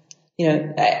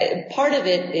 part of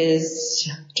it is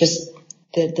just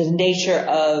the nature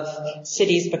of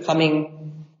cities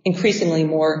becoming increasingly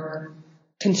more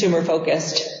consumer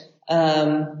focused.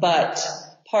 But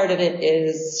part of it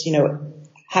is,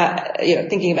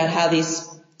 thinking about how these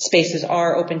spaces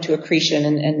are open to accretion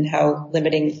and how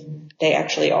limiting they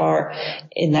actually are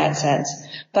in that sense.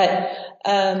 But,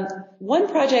 one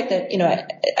project that,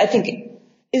 I think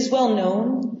is well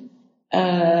known,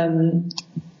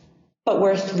 but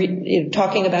worth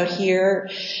talking about here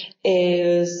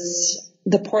is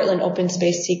the Portland open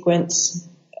space sequence,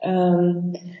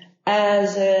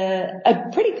 as a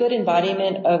pretty good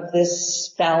embodiment of this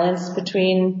balance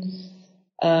between,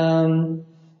 but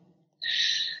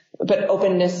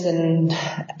openness and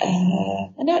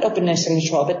not openness and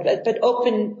control, but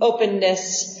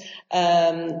openness,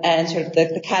 and sort of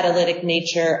the catalytic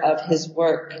nature of his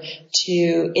work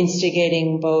to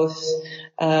instigating both,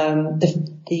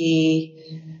 the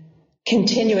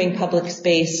continuing public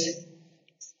space,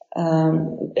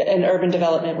 and urban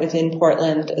development within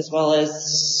Portland, as well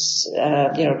as,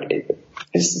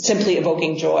 simply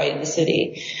evoking joy in the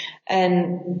city.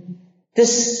 And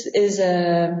this is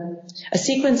a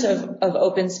sequence of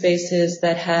open spaces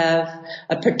that have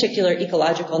a particular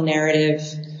ecological narrative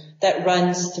that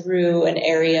runs through an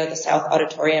area, the South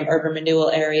Auditorium urban renewal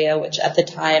area, which at the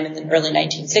time in the early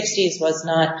 1960s was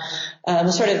not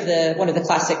sort of one of the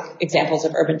classic examples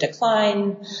of urban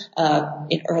decline.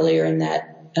 Earlier in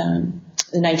that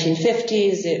the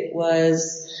 1950s, it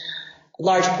was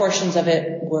large portions of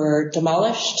it were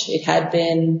demolished. It had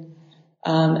been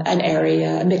an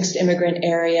area, a mixed immigrant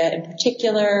area in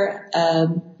particular,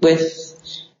 with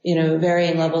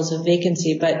varying levels of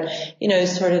vacancy, but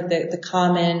sort of the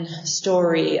common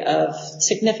story of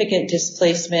significant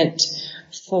displacement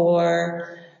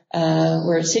for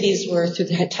where cities were, through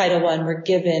the Title I, were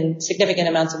given significant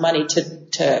amounts of money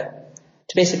to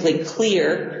basically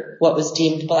clear what was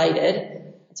deemed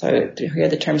blighted. So I hear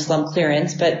the term slum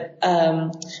clearance, but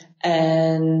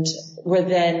and were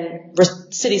then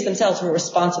cities themselves were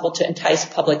responsible to entice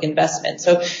public investment.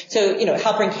 So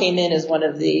Halperin came in as one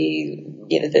of the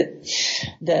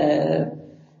the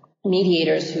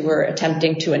mediators who were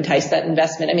attempting to entice that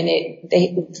investment. I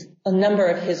mean, a number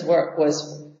of his work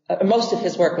most of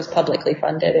his work was publicly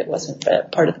funded. It wasn't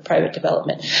part of the private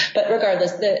development. But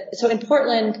regardless, so in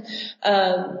Portland,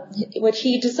 what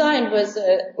he designed was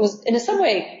in some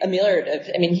way ameliorative.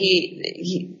 I mean,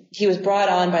 he was brought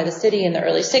on by the city in the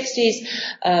early 60s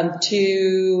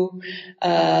to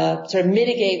sort of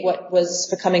mitigate what was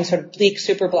becoming sort of bleak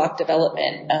superblock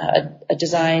development, a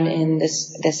design in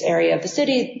this area of the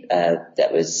city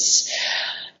that was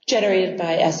generated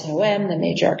by SOM, the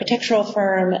major architectural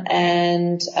firm,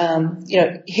 and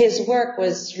his work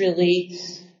was really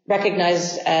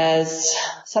recognized as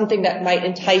something that might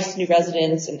entice new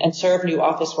residents and serve new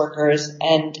office workers,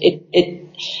 and it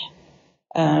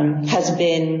has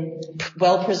been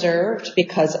well preserved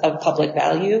because of public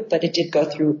value, but it did go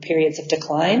through periods of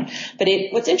decline. But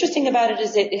what's interesting about it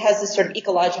is it has this sort of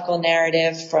ecological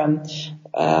narrative from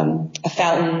a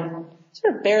fountain,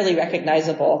 sort of barely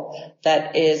recognizable,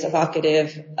 that is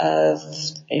evocative of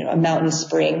a mountain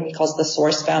spring. He calls the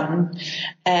source fountain,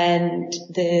 and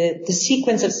the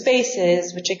sequence of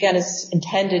spaces, which again is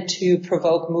intended to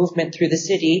provoke movement through the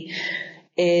city,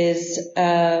 is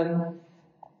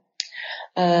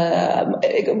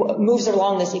it moves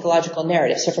along this ecological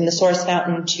narrative. So from the source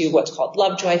fountain to what's called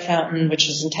Lovejoy Fountain, which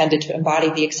is intended to embody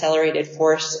the accelerated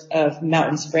force of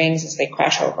mountain springs as they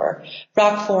crash over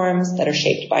rock forms that are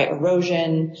shaped by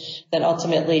erosion, then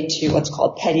ultimately to what's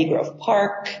called Petty Grove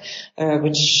Park,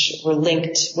 which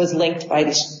was linked by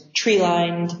these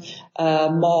tree-lined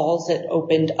malls that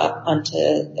opened up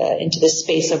into this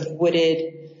space of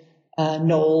wooded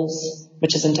knolls,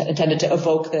 which is intended to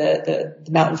evoke the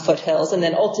mountain foothills. And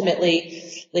then ultimately,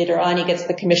 later on, he gets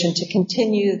the commission to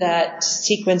continue that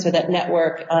sequence or that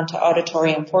network onto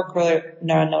Auditorium Forkler,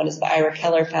 now known as the Ira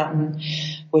Keller Fountain,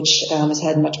 which has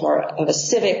had much more of a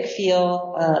civic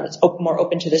feel. It's more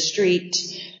open to the street.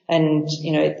 And,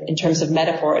 in terms of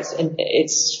metaphors,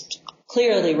 it's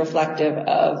clearly reflective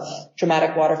of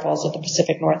dramatic waterfalls of the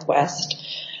Pacific Northwest.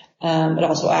 It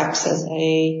also acts as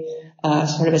a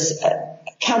sort of a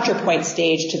counterpoint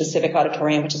stage to the Civic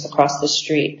Auditorium, which is across the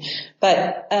street.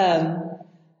 But,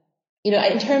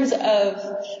 in terms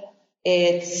of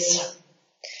its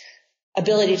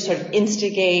ability to sort of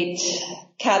instigate,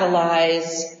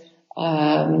 catalyze,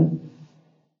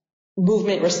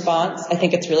 movement response, I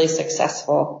think it's really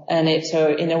successful. And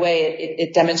so in a way,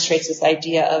 it demonstrates this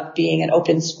idea of being an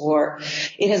open score.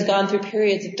 It has gone through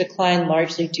periods of decline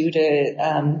largely due to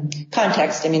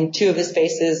context. I mean, two of the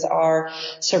spaces are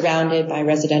surrounded by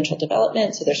residential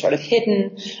development, so they're sort of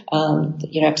hidden.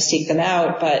 You have to seek them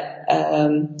out, but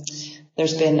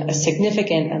there's been a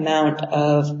significant amount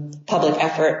of public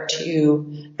effort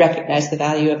to recognize the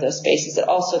value of those spaces.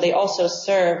 They also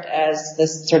served as the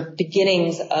sort of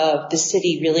beginnings of the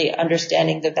city really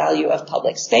understanding the value of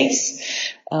public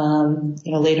space.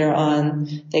 Later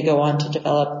on, they go on to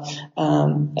develop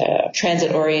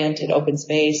transit-oriented open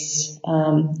space.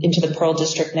 Into the Pearl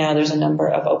District now, there's a number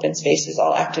of open spaces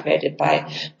all activated by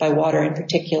water in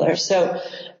particular. So,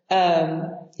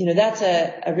 that's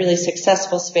a really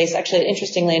successful space. Actually,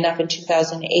 interestingly enough, in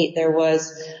 2008, there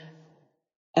was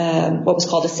what was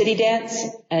called a city dance,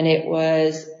 and it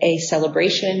was a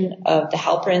celebration of the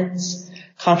Halperins'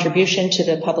 contribution to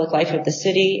the public life of the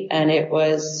city, and it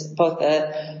was both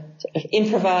a sort of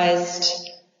improvised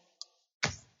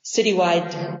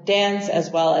citywide dance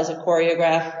as well as a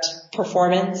choreographed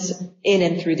performance in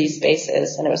and through these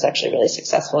spaces, and it was actually really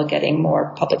successful at getting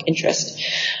more public interest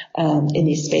in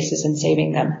these spaces and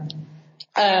saving them.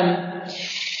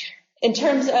 In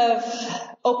terms of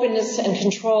openness and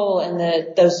control and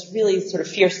those really sort of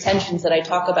fierce tensions that I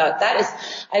talk about, that is,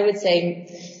 I would say,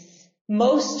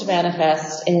 most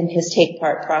manifest in his take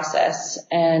part process.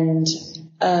 And,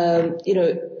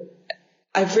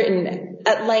 I've written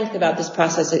at length about this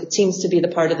process. It seems to be the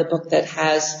part of the book that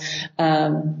has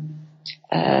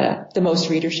the most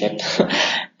readership.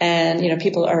 And,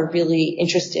 people are really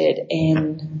interested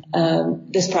in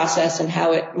this process and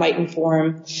how it might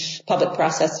inform public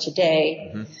process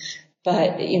today. Mm-hmm.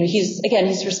 But,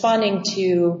 he's responding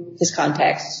to this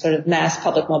context, sort of mass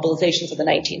public mobilizations of the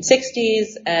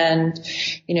 1960s. And,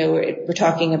 we're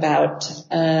talking about,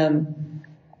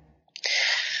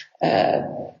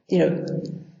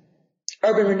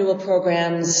 urban renewal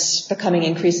programs becoming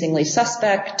increasingly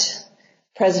suspect.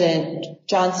 President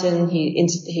Johnson, he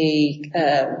institutes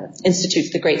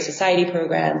the Great Society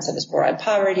programs and his war on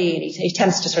poverty, and he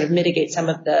attempts to sort of mitigate some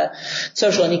of the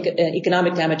social and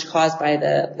economic damage caused by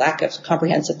the lack of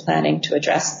comprehensive planning to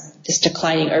address this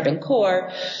declining urban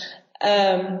core.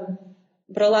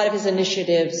 But a lot of his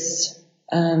initiatives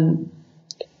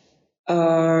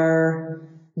are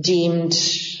deemed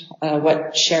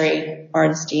what Sherry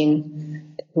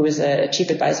Arnstein, who was a chief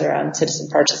advisor on citizen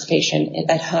participation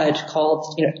at HUD,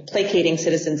 called, placating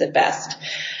citizens at best.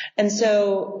 And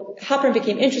so Halperin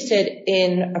became interested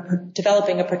in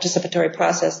developing a participatory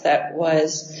process that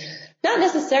was not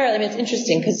necessarily, it's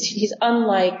interesting because he's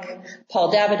unlike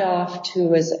Paul Davidoff, who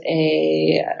was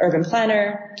a urban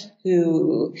planner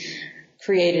who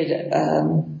created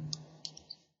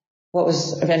what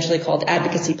was eventually called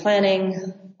advocacy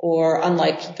planning, or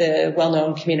unlike the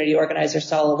well-known community organizer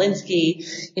Saul Alinsky,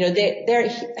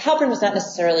 Halperin was not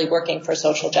necessarily working for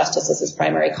social justice as his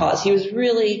primary cause. He was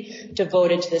really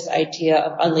devoted to this idea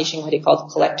of unleashing what he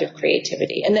called collective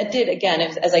creativity. And that did, again,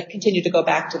 as I continue to go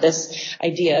back to this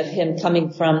idea of him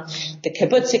coming from the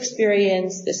kibbutz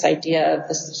experience, this idea of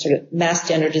this sort of mass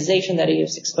standardization that he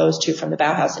was exposed to from the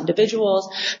Bauhaus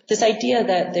individuals, this idea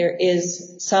that there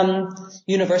is some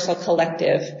universal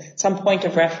collective, some point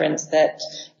of reference that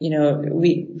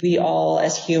we all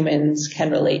as humans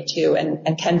can relate to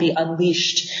and can be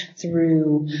unleashed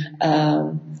through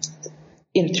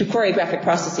through choreographic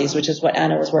processes, which is what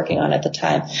Anna was working on at the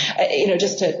time.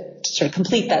 Just to sort of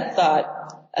complete that thought,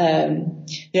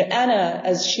 Anna,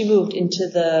 as she moved into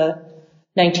the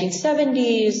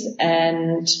 1970s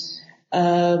and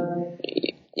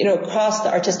across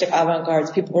the artistic avant-gardes,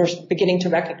 people were beginning to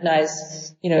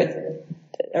recognize,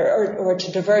 or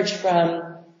to diverge from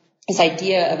this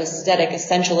idea of aesthetic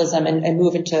essentialism and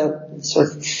move into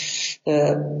sort of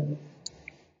the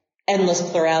endless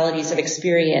pluralities of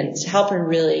experience. Halperin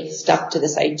really stuck to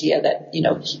this idea that,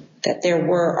 that there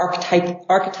were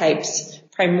archetypes,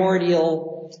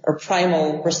 primordial or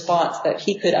primal response that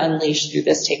he could unleash through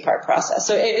this take-part process.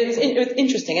 So it was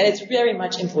interesting, and it's very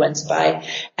much influenced by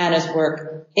Anna's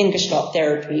work in Gestalt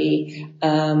therapy,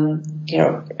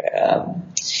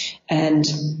 and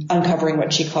uncovering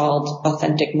what she called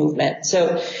authentic movement.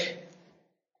 So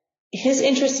his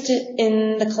interest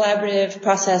in the collaborative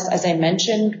process, as I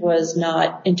mentioned, was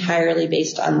not entirely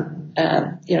based on,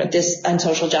 on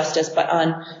social justice, but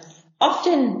on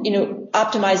often,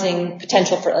 optimizing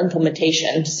potential for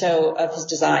implementation, of his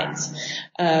designs.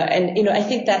 I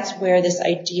think that's where this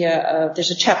idea of,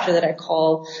 there's a chapter that I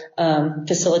call,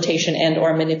 facilitation and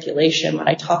or manipulation when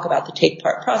I talk about the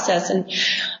take-part process. And,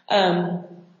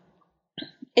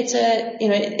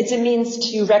 it's a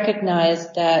means to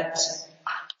recognize that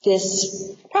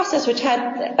this process, which had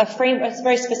a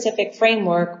very specific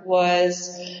framework,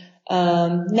 was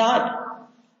not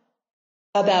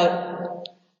about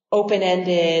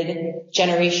open-ended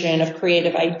generation of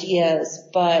creative ideas,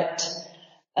 but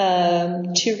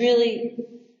to really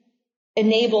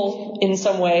enable, in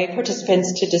some way,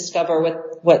 participants to discover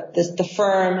what the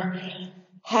firm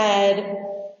had,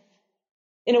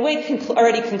 in a way,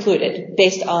 already concluded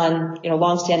based on,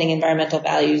 longstanding environmental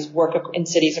values, work in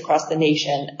cities across the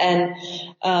nation. And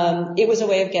it was a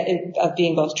way of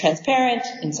being both transparent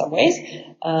in some ways,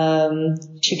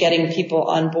 to getting people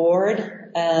on board,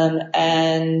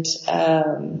 and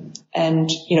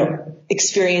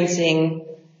experiencing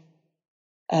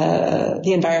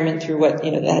the environment through what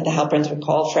the Halperins would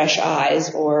call fresh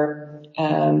eyes, or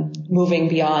moving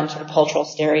beyond sort of cultural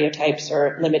stereotypes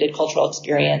or limited cultural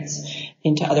experience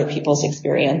into other people's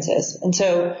experiences. And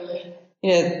so,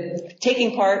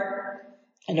 taking part,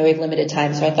 I know we have limited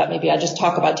time, so I thought maybe I'll just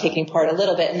talk about taking part a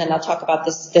little bit, and then I'll talk about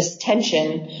this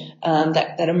tension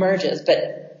that emerges.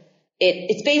 But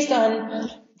it's based on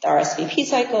the RSVP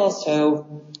cycle,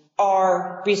 so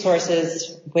our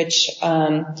resources, which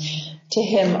to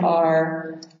him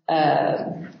are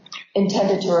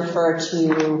intended to refer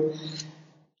to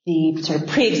the sort of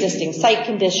pre-existing site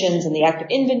conditions and the act of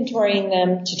inventorying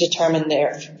them to determine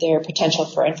their potential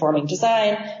for informing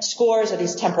design. Scores are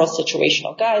these temporal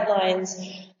situational guidelines.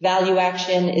 Value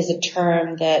action is a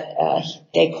term that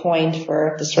they coined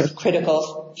for the sort of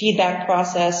critical feedback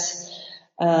process.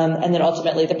 And then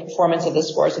ultimately the performance of the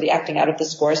scores, or the acting out of the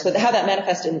scores. So how that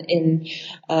manifested in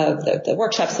the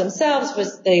workshops themselves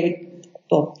was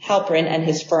Halperin and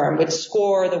his firm would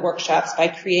score the workshops by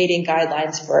creating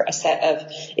guidelines for a set of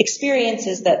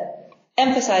experiences that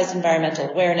emphasized environmental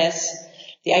awareness.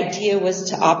 The idea was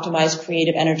to optimize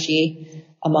creative energy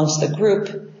amongst the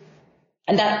group.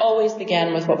 And that always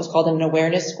began with what was called an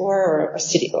awareness score, or a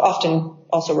city, often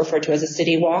also referred to as a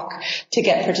city walk, to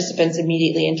get participants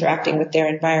immediately interacting with their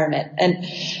environment. And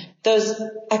those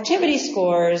activity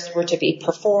scores were to be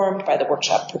performed by the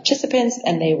workshop participants,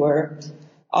 and they were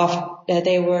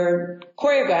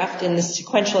choreographed in this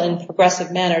sequential and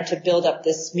progressive manner to build up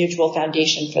this mutual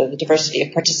foundation for the diversity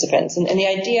of participants. And the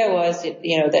idea was, that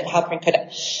Halperin could,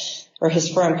 or his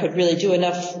firm could really do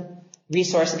enough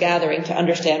resource gathering to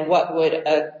understand what would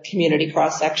a community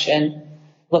cross-section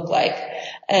look like.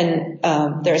 And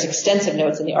there's extensive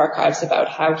notes in the archives about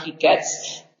how he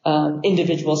gets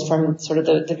individuals from sort of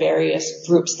the various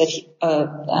groups that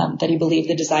he believed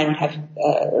the design would have,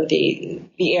 or the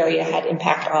area had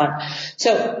impact on.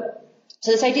 So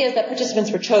this idea is that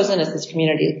participants were chosen as this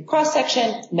community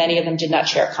cross-section. Many of them did not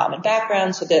share a common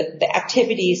background, so the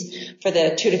activities for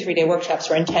the 2 to 3 day workshops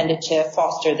were intended to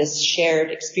foster this shared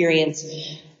experience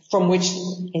from which,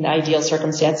 in ideal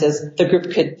circumstances, the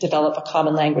group could develop a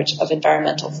common language of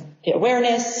environmental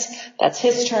awareness, that's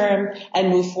his term, and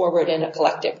move forward in a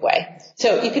collective way.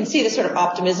 So you can see the sort of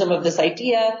optimism of this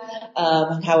idea,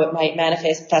 and how it might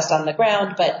manifest on the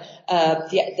ground, but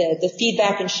the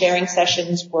feedback and sharing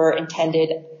sessions were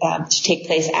intended to take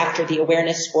place after the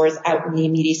awareness scores out in the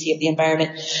immediacy of the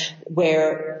environment,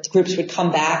 where groups would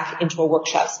come back into a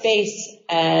workshop space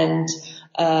and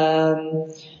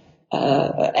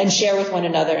share with one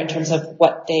another in terms of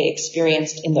what they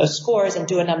experienced in those scores, and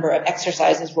do a number of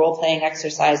exercises, role-playing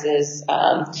exercises,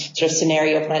 sort of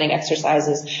scenario planning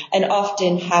exercises, and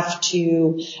often have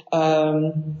to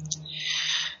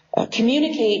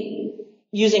communicate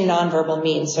using nonverbal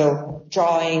means. So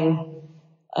drawing,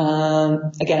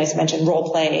 again, as I mentioned,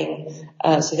 role-playing.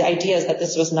 So the idea is that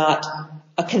this was not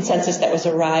a consensus that was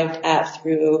arrived at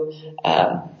through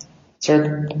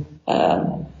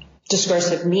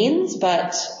discursive means,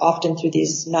 but often through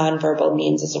these nonverbal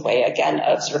means as a way, again,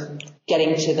 of sort of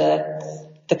getting to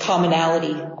the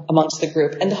commonality amongst the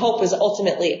group. And the hope was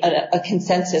ultimately a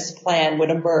consensus plan would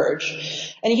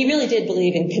emerge. And he really did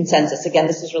believe in consensus. Again,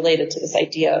 this is related to this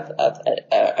idea of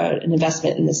an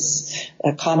investment in this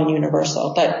common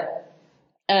universal. But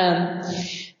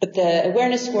the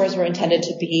awareness scores were intended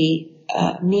to be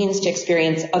means to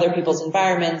experience other people's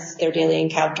environments, their daily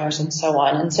encounters, and so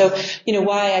on. And so,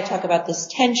 why I talk about this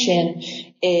tension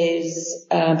is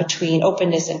between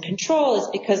openness and control is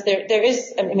because there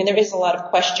is a lot of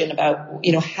question about,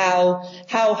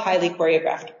 how highly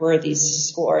choreographed were these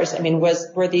scores?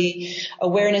 Were the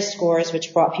awareness scores,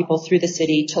 which brought people through the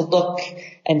city to look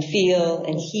and feel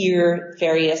and hear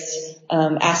various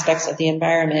aspects of the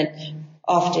environment,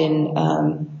 often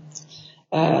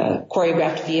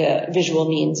choreographed via visual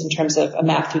means in terms of a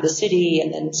map through the city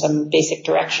and then some basic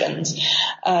directions,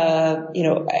 how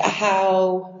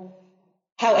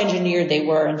engineered they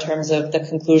were in terms of the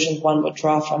conclusions one would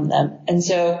draw from them. And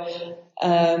so,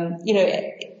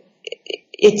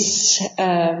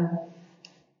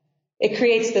 it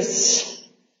creates this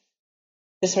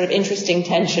sort of interesting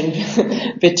tension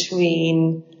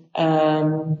between,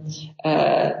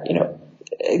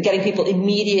 getting people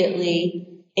immediately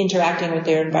interacting with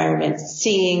their environment,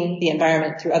 seeing the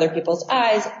environment through other people's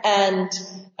eyes, and,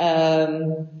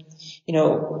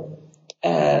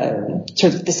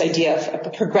 sort of this idea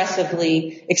of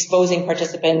progressively exposing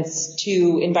participants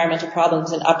to environmental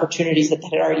problems and opportunities that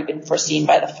had already been foreseen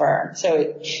by the firm.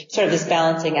 So sort of this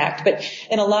balancing act. But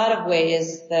in a lot of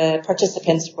ways, the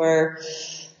participants were,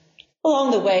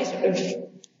 along the way, sort of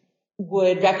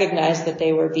would recognize that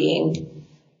they were being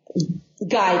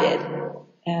guided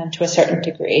to a certain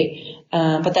degree.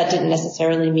 But that didn't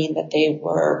necessarily mean that they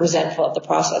were resentful of the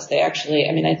process. They actually,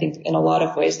 I think in a lot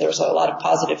of ways there was a lot of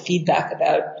positive feedback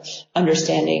about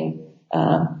understanding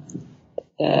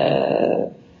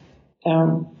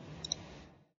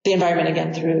the environment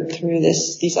again through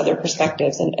these other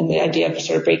perspectives and the idea of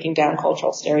sort of breaking down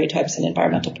cultural stereotypes and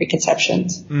environmental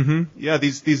preconceptions. Mm-hmm. Yeah,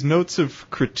 these notes of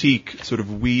critique sort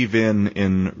of weave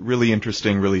in really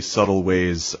interesting, really subtle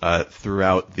ways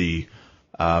throughout the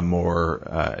more,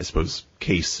 I suppose,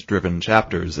 case-driven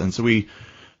chapters. And so we,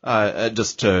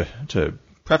 just to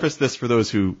preface this for those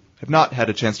who have not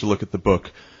had a chance to look at the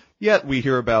book yet, we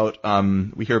hear about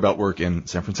work in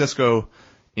San Francisco,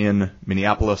 in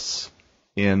Minneapolis,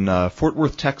 in Fort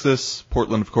Worth, Texas,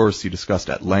 Portland, of course, you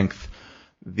discussed at length,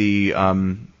 the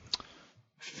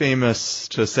famous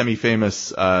to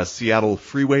semi-famous Seattle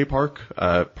Freeway Park,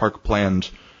 park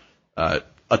planned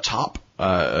atop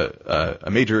a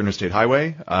major interstate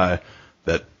highway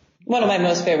that one of my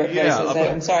most favorite places.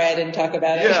 I'm sorry I didn't talk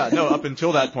about it. Yeah, no, up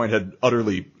until that point had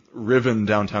utterly riven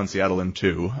downtown Seattle in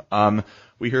two.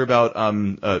 We hear about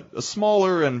a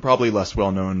smaller and probably less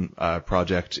well-known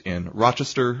project in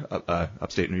Rochester,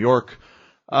 upstate New York.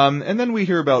 And then we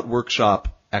hear about workshop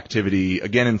activity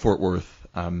again in Fort Worth,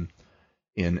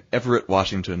 in Everett,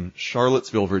 Washington,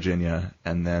 Charlottesville, Virginia,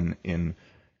 and then in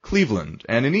Cleveland.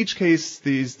 And in each case,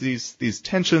 these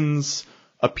tensions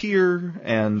appear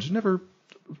and never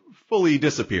fully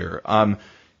disappear.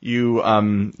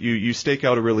 You stake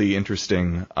out a really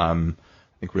interesting, I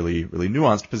think really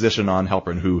nuanced position on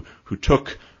Halpern, who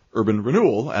took urban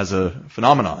renewal as a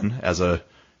phenomenon, as a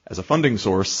funding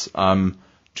source,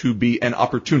 to be an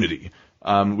opportunity.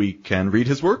 We can read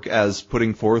his work as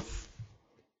putting forth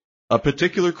a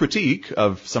particular critique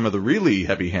of some of the really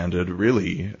heavy-handed,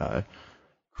 really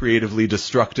creatively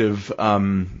destructive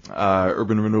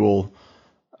urban renewal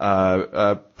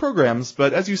programs,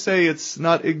 but as you say, it's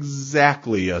not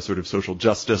exactly a sort of social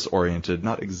justice-oriented,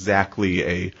 not exactly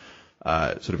a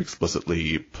sort of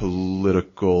explicitly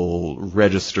political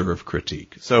register of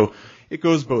critique. So it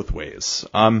goes both ways.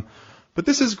 But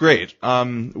this is great.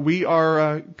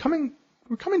 We're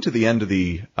coming to the end of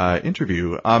the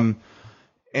interview.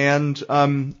 And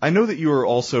I know that you are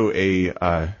also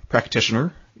a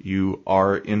practitioner. You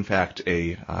are, in fact,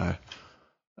 a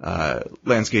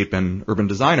landscape and urban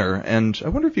designer. And I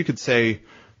wonder if you could say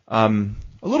a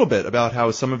little bit about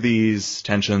how some of these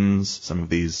tensions, some of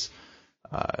these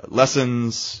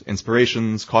lessons,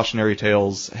 inspirations, cautionary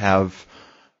tales have,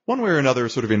 one way or another,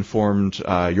 sort of informed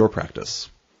your practice.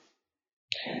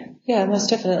 Yeah, most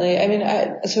definitely. I mean,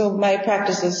 so my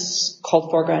practice is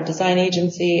called Foreground Design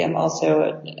Agency. I'm also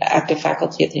an active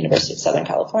faculty at the University of Southern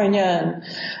California,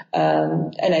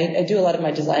 and I do a lot of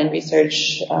my design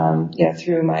research,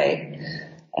 through my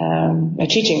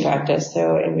teaching practice.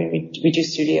 So I mean, we do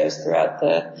studios throughout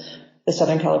the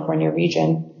Southern California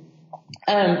region.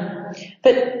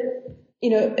 But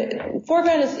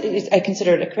Foreground is I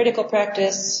consider it a critical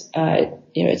practice.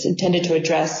 It's intended to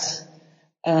address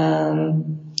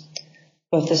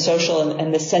both the social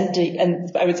and the sentient,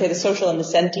 and I would say the social and the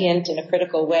sentient in a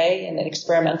critical way, and in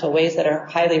experimental ways that are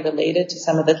highly related to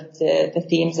some of the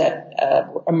themes that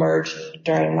emerged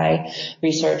during my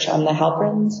research on the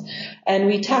Halperins. And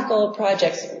we tackle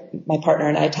projects, my partner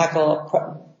and I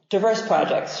tackle diverse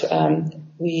projects.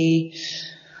 We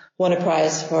won a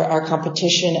prize for our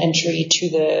competition entry to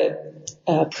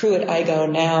the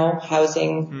Pruitt-Igoe Now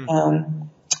Housing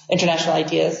International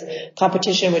Ideas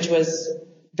competition, which was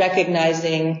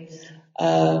recognizing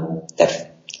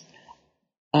that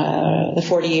the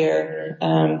 40-year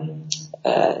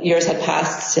years had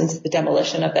passed since the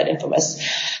demolition of that infamous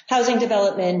housing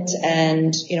development,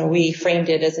 and we framed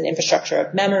it as an infrastructure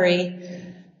of memory.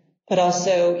 But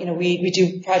also, we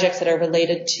do projects that are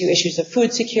related to issues of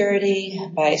food security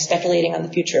by speculating on the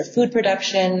future of food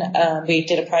production. We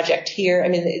did a project here. I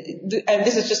mean,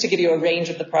 this is just to give you a range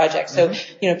of the projects. So,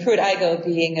 Pruitt-Igoe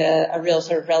being a real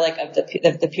sort of relic of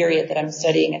the period that I'm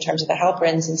studying in terms of the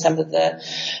Halperins, and some of the,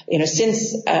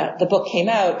 since the book came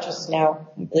out just now,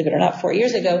 believe it or not, 4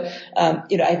 years ago,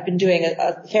 I've been doing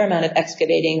a fair amount of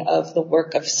excavating of the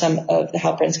work of some of the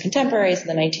Halperins contemporaries in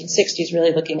the 1960s,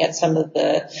 really looking at some of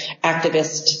the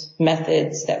activist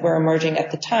methods that were emerging at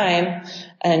the time,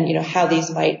 and how these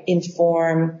might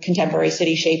inform contemporary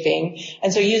city shaping.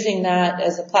 And so using that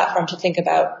as a platform to think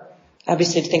about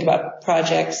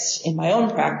projects in my own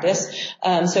practice.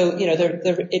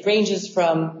 It ranges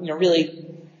from really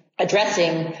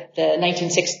addressing the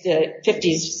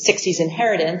 1950s, 60s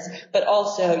inheritance, but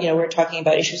also, we're talking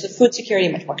about issues of food security,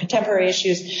 much more contemporary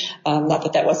issues.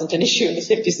 Not that was an issue in the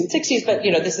 50s and 60s, but,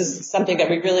 this is something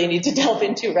that we really need to delve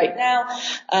into right now.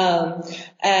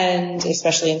 And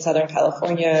especially in Southern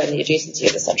California and the adjacency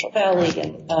of the Central Valley.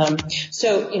 And,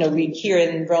 we here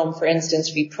in Rome, for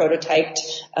instance, we prototyped,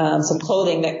 some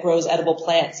clothing that grows edible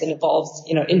plants and evolves,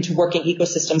 into working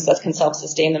ecosystems that can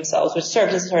self-sustain themselves, which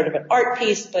serves as sort of an art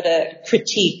piece, but a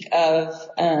critique of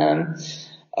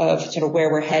sort of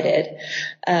where we're headed.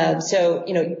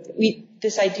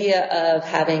 This idea of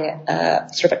having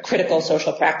sort of a critical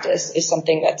social practice is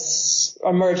something that's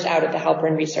emerged out of the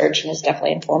Halperin research and has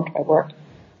definitely informed my work.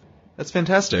 That's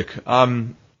fantastic.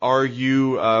 Are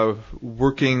you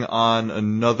working on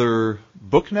another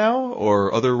book now,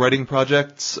 or other writing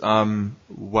projects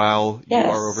while you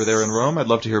are over there in Rome? I'd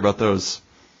love to hear about those.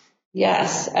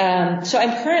 Yes. So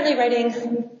I'm currently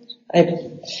writing,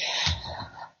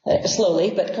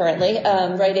 slowly but currently,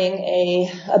 writing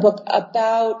a book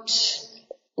about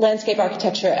landscape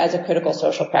architecture as a critical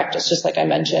social practice, just like I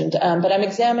mentioned. But I'm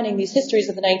examining these histories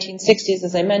of the 1960s,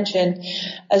 as I mentioned,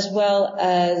 as well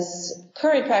as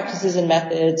current practices and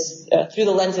methods through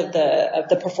the lens of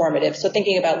the performative. So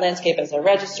thinking about landscape as a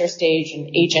register, stage,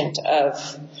 and agent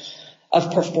of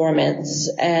performance.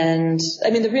 And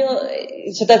I mean, the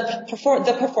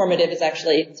performative is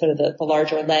actually sort of the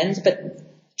larger lens, but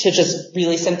to just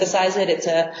really synthesize it, it's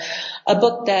a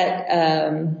book that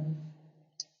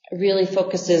really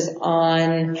focuses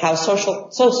on how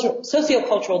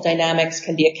sociocultural dynamics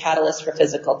can be a catalyst for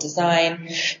physical design,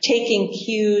 taking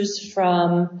cues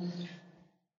from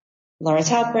Lawrence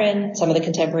Halprin, some of the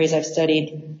contemporaries I've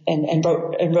studied and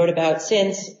wrote about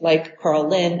since, like Carl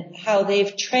Lin, how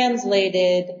they've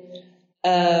translated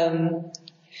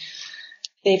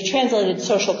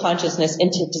social consciousness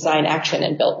into design action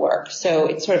and built work. So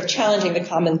it's sort of challenging the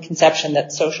common conception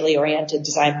that socially oriented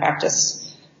design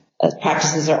practices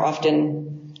are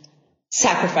often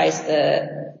sacrifice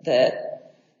the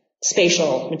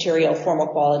spatial, material, formal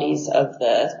qualities of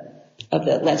the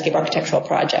landscape architectural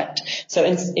project. So,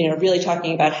 really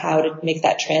talking about how to make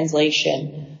that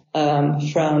translation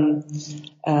from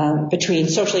between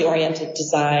socially oriented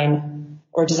design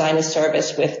or design as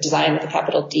service with design with a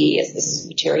capital D as this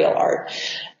material art,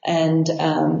 and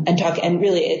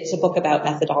really it's a book about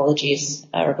methodologies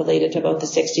related to both the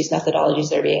 60s methodologies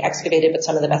that are being excavated, but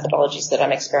some of the methodologies that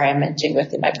I'm experimenting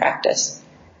with in my practice.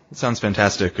 It sounds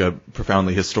fantastic. A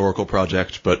profoundly historical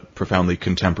project, but profoundly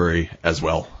contemporary as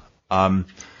well. Yeah.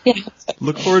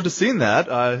 Look forward to seeing that.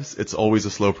 It's always a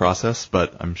slow process,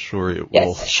 but I'm sure it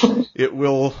will. Yes. It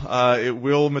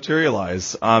will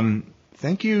materialize.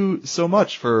 Thank you so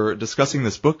much for discussing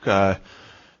this book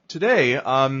today.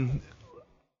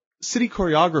 City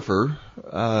choreographer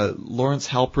Lawrence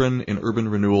Halprin in Urban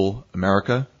Renewal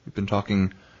America. We've been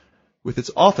talking with its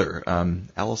author,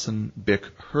 Alison Bick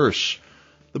Hirsch.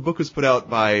 The book was put out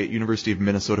by University of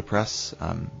Minnesota Press,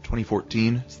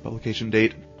 2014 is the publication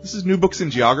date. This is New Books in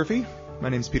Geography. My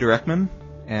name is Peter Ekman,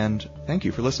 and thank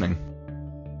you for listening.